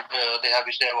the world,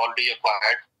 which they have already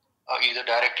acquired, either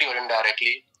directly or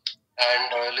indirectly.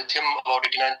 And lithium, about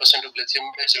 89% of lithium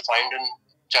is refined in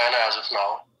China as of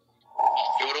now.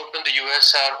 Europe and the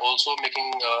US are also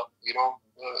making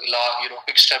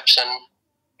quick steps and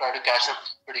trying to catch up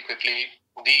pretty quickly.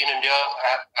 We in India,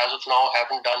 as of now,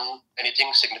 haven't done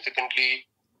anything significantly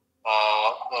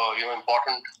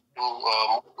important to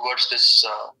move towards this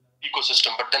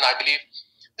ecosystem. But then I believe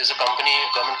there's a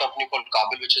government company called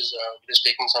Kabel, which is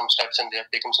taking some steps, and they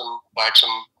have acquired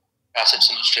some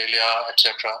assets in Australia,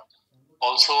 etc.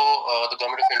 Also, the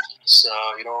government of India has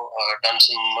done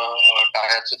some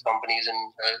tie-ups with companies in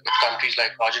with countries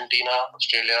like Argentina,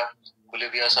 Australia,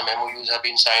 Bolivia. Some MOUs have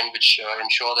been signed, which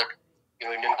ensure that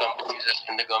Indian companies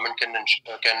and the government can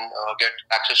get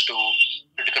access to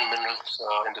critical minerals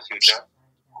in the future.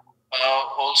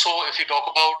 Also, if you talk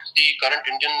about the current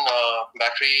Indian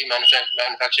battery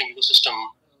manufacturing ecosystem,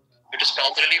 it is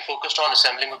primarily focused on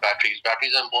assembling of batteries.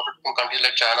 Batteries are imported from countries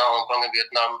like China, Hong Kong, and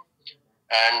Vietnam.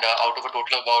 And out of a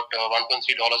total of about $1.3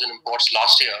 in imports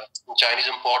last year, Chinese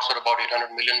imports were about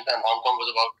 800 million, and Hong Kong was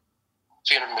about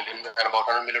 300 million, and about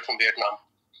 100 million from Vietnam.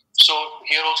 So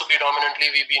here also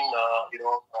predominantly we've been,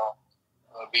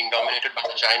 being dominated by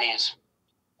the Chinese.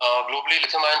 Globally,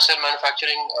 lithium-ion cell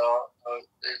manufacturing,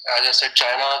 as I said,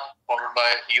 China, followed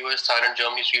by US, Thailand,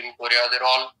 Germany, Sweden, Korea, they're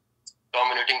all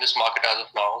dominating this market as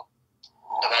of now.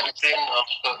 The value chain,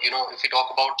 if we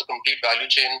talk about the complete value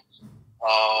chain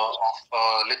of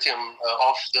lithium,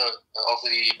 of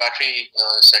the battery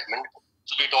segment,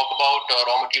 so we talk about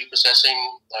raw material processing,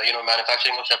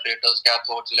 manufacturing of separators,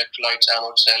 cathodes, electrolytes,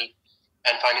 anode cell,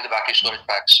 and finally the battery storage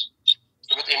packs.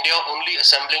 So with India only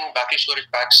assembling battery storage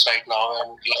packs right now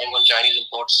and relying on Chinese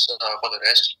imports for the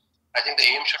rest, I think the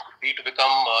aim should be to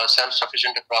become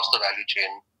self-sufficient across the value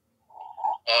chain.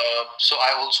 So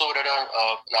I also read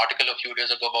an article a few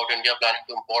days ago about India planning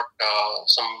to import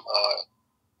some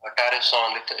tariffs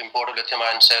on import of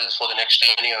lithium-ion cells for the next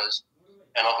 10 years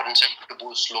and offer incentive to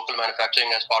boost local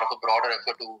manufacturing as part of a broader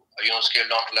effort to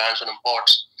scale down reliance on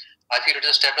imports. I feel it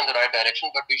is a step in the right direction,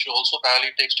 but we should also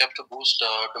parallelly take steps to boost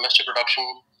domestic production,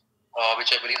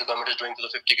 which I believe the government is doing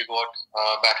through the 50 gigawatt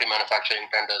battery manufacturing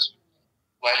tenders.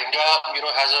 While India,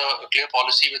 has a clear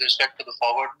policy with respect to the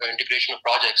forward integration of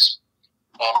projects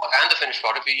and the finished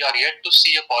product, we are yet to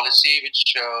see a policy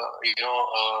which, to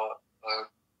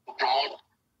promote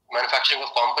manufacturing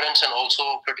of components and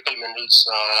also critical minerals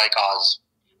like ours.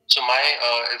 So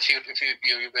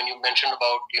when you mentioned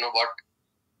about what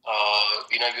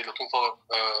you're looking for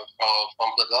from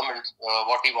the government,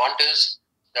 what we want is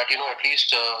that at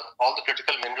least all the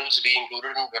critical minerals be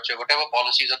included in whatever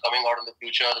policies are coming out in the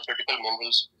future. The critical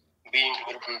minerals be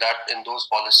included in those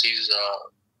policies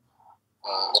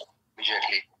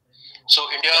immediately. So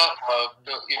India,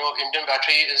 Indian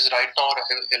battery is right now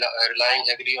relying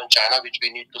heavily on China, which we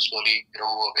need to slowly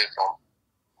move away from.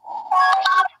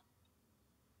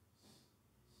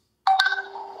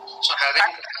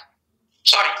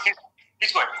 So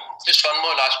please go ahead. Just one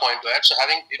more last point to add. So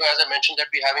having, as I mentioned, that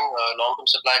we're having a long-term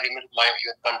supply agreement with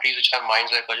countries which have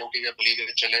mines like Argentina, Bolivia,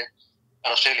 Chile, and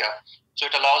Australia. So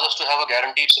it allows us to have a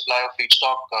guaranteed supply of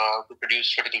feedstock to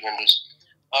produce critical minerals.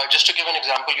 Just to give an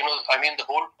example, the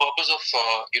whole purpose of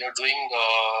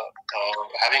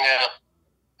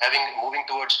moving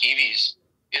towards EVs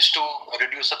is to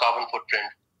reduce the carbon footprint.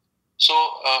 So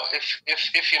if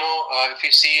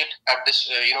we see it at this,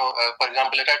 for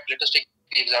example, let us take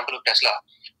the example of Tesla.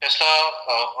 Tesla,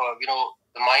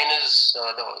 the mine is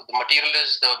the material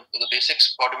is the basic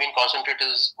spodumene concentrate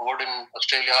is poured in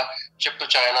Australia, shipped to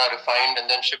China, refined, and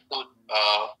then shipped to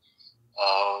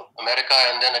America,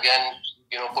 and then again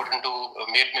put into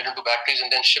made into batteries,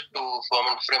 and then shipped to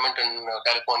Fremont in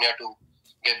California to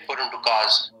get put into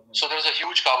cars. So there's a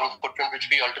huge carbon footprint which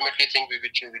we ultimately think we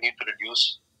need to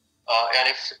reduce. And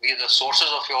if the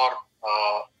sources of your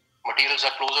materials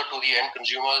are closer to the end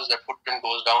consumers, that footprint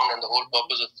goes down, and the whole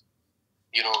purpose of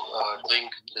doing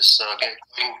this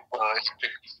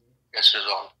electric gets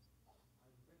resolved.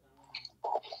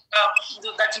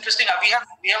 That's interesting. We have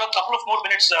a couple of more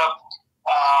minutes.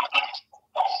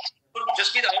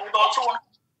 Jasmeet, I would also want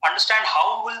to understand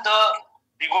how will the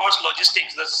reverse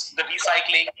logistics, the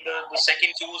recycling, the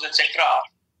second use, etc.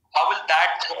 How will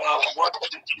that work?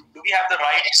 Do we have the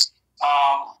right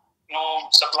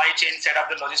supply chain set up,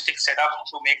 the logistics set up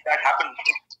to make that happen?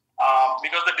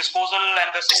 Because the disposal and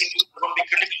the second use are going to be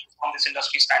critical from this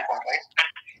industry standpoint, right?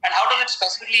 And how does it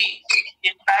specifically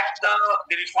impact the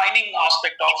refining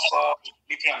aspect of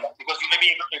lithium? Because you may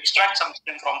be able to extract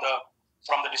something from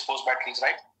the disposed batteries,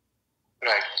 right?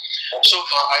 Right. So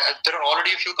there are already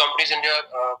a few companies in India,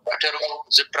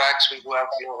 Ziptrax, who have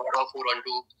heard of, who run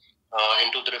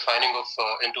into the refining of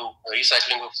into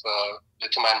recycling of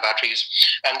lithium-ion batteries,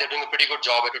 and they're doing a pretty good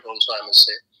job at it also, I must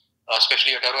say.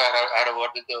 Especially Atero, I had a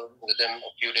word with them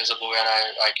a few days ago, and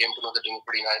I came to know they're doing a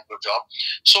pretty good job.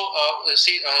 So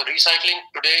recycling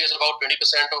today is about 20%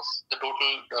 of the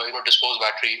total disposed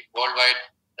battery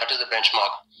worldwide. That is the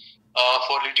benchmark.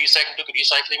 For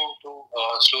recycling to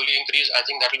slowly increase, I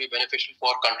think that will be beneficial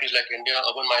for countries like India.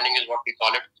 Urban mining is what we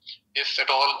call it. If at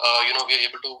all, we are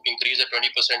able to increase the 20%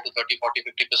 to 30, 40,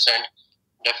 50%,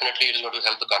 definitely it is going to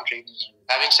help the country.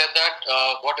 Having said that,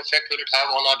 what effect will it have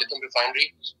on our lithium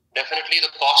refinery? Definitely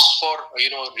the cost for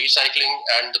recycling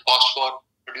and the cost for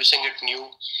producing it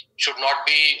new should not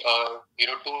be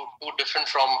too different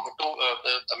from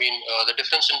the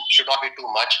difference should not be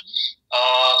too much.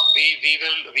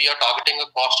 We are targeting a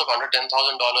cost of under $10,000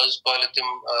 per lithium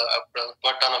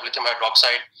per ton of lithium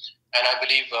hydroxide, and I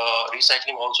believe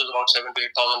recycling also is about $7,000 to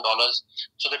 $8,000.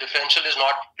 So the differential is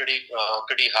not pretty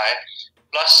high.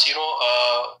 Plus, the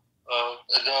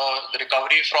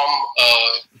recovery from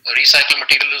recycled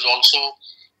material is also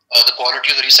the quality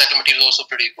of the recycled material is also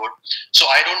pretty good. So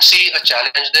I don't see a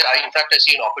challenge there. In fact, I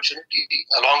see an opportunity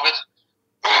along with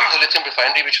the lithium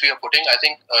refinery which we are putting. I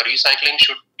think recycling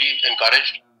should be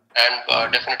encouraged, and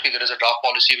definitely there is a draft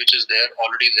policy which is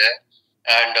already there.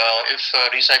 And if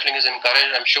recycling is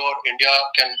encouraged, I'm sure India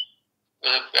can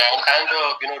for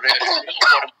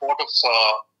import of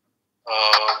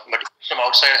materials from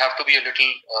outside have to be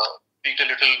tweaked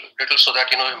a little so that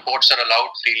imports are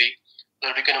allowed freely. So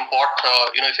that we can import,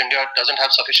 if India doesn't have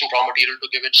sufficient raw material to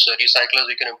give its recyclers,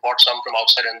 we can import some from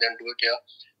outside and then do it here,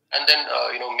 and then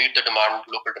meet the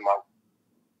local demand.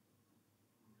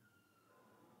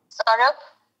 Saurabh?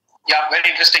 Yeah,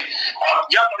 very interesting.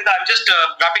 I'm just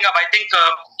wrapping up. I think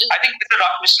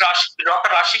Dr.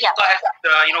 Rashi Gupta has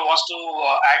wants to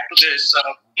add to this.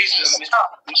 Please, Mr.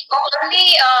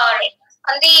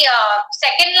 On the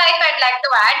second life, I'd like to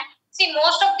add. See,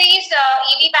 most of these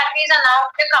EV batteries are now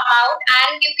to come out,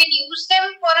 and you can use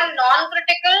them for a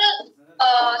non-critical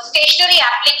stationary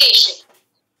application.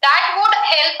 That would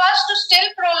help us to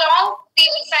still prolong the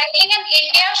recycling, and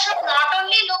India should not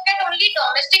only look at only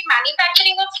domestic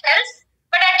manufacturing of cells,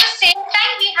 but at the same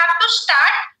time we have to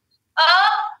start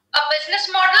a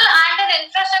business model and an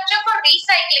infrastructure for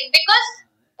recycling, because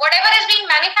whatever is being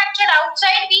manufactured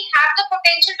outside, we have the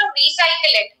potential to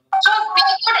recycle it. So we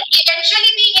could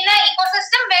eventually be in an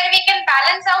ecosystem where we can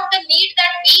balance out the need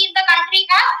that we in the country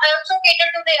have, also cater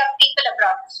to the people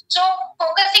abroad. So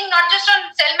focusing not just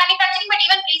on cell manufacturing, but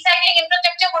even recycling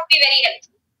infrastructure would be very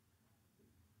helpful.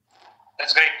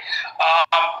 That's great.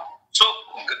 So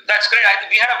that's great.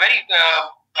 We had a very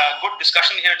good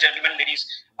discussion here, gentlemen, ladies.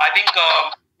 I think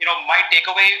my the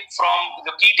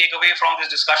key takeaway from this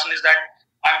discussion is that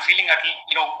I'm feeling a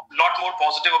lot more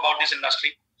positive about this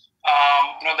industry.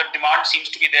 The demand seems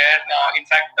to be there. In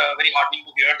fact, very heartening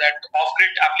to hear that off-grid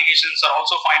applications are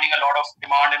also finding a lot of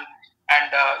demand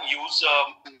and use,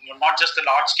 not just the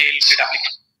large-scale grid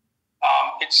applications.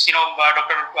 It's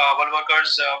Dr.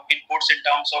 Walwakar's inputs in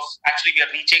terms of actually we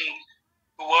are reaching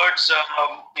towards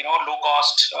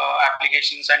low-cost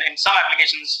applications, and in some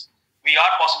applications we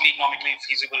are possibly economically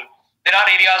feasible. There are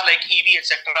areas like EV,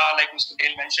 etc., like Mr.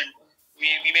 Dale mentioned.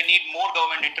 We may need more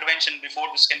government intervention before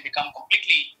this can become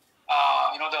completely,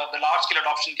 the large-scale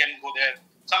adoption can go there.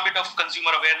 Some bit of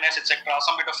consumer awareness, etc.,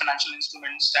 some bit of financial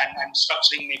instruments and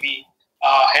structuring may be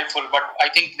helpful. But I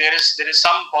think there is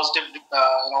some positive,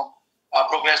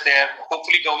 progress there.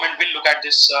 Hopefully, government will look at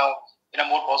this in a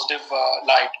more positive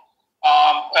light.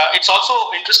 It's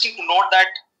also interesting to note that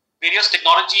various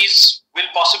technologies will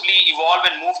possibly evolve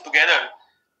and move together.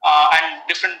 And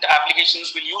different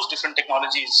applications will use different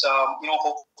technologies.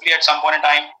 Hopefully at some point in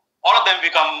time, all of them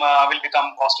will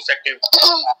become cost effective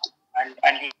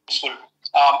and useful.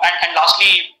 And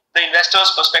lastly, the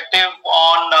investor's perspective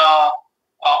on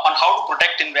how to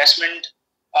protect investment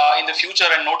in the future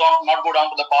and not go down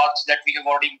to the paths that we have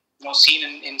already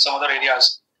seen in some other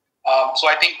areas. So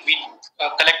I think we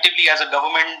collectively as a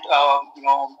government,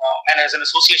 and as an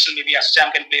association, maybe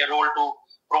ASSOCHAM can play a role to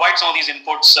provide some of these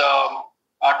inputs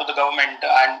to the government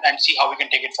and see how we can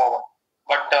take it forward.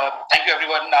 But thank you,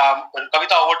 everyone.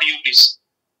 Kavita, over to you, please.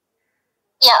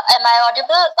 Yeah, am I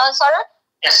audible, Saurabh?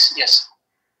 Yes.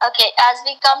 Okay, as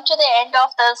we come to the end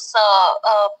of this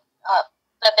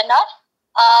webinar,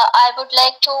 I would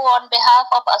like to, on behalf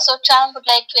of ASSOCHAM, would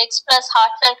like to express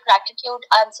heartfelt gratitude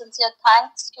and sincere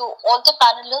thanks to all the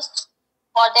panelists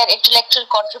for their intellectual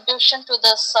contribution to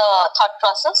this thought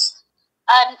process.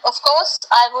 And of course,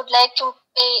 I would like to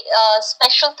pay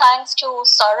special thanks to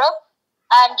Saurabh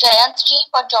and Janatha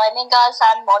for joining us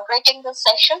and moderating this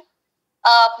session.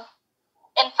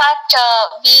 In fact,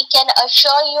 we can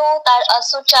assure you that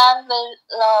ASSOCHAM will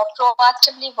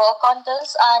proactively work on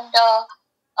this, and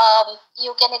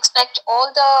you can expect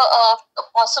all the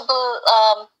possible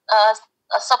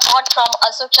support from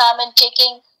ASSOCHAM in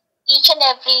taking each and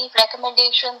every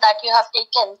recommendation that you have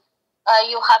taken.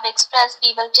 You have expressed.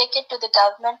 We will take it to the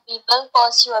government. We will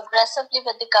pursue aggressively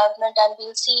with the government, and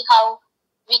we'll see how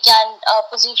we can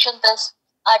position this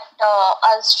at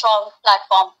a strong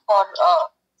platform for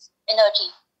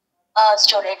energy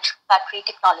storage battery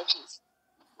technologies.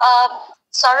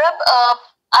 Saurabh,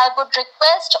 I would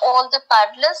request all the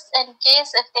panelists, in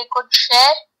case if they could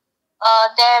share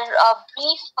their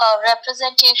brief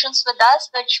representations with us,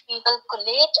 which we will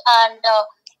collate, and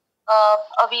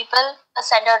we will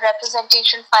send a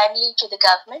representation finally to the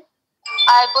government.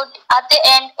 I would at the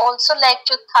end also like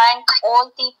to thank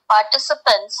all the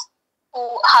participants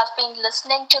who have been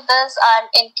listening to this, and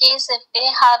in case if they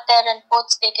have their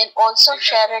inputs, they can also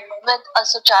share it with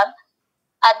ASSOCHAM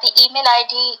at the email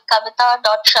ID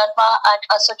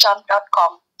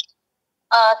kavita.sharma@assocham.com.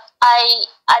 I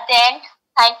at the end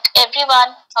thank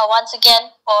everyone once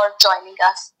again for joining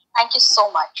us. Thank you so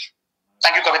much.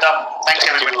 Thank you, Kavita. Thank you,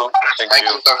 everybody. Thank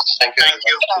you. Thank you.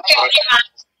 Thank you.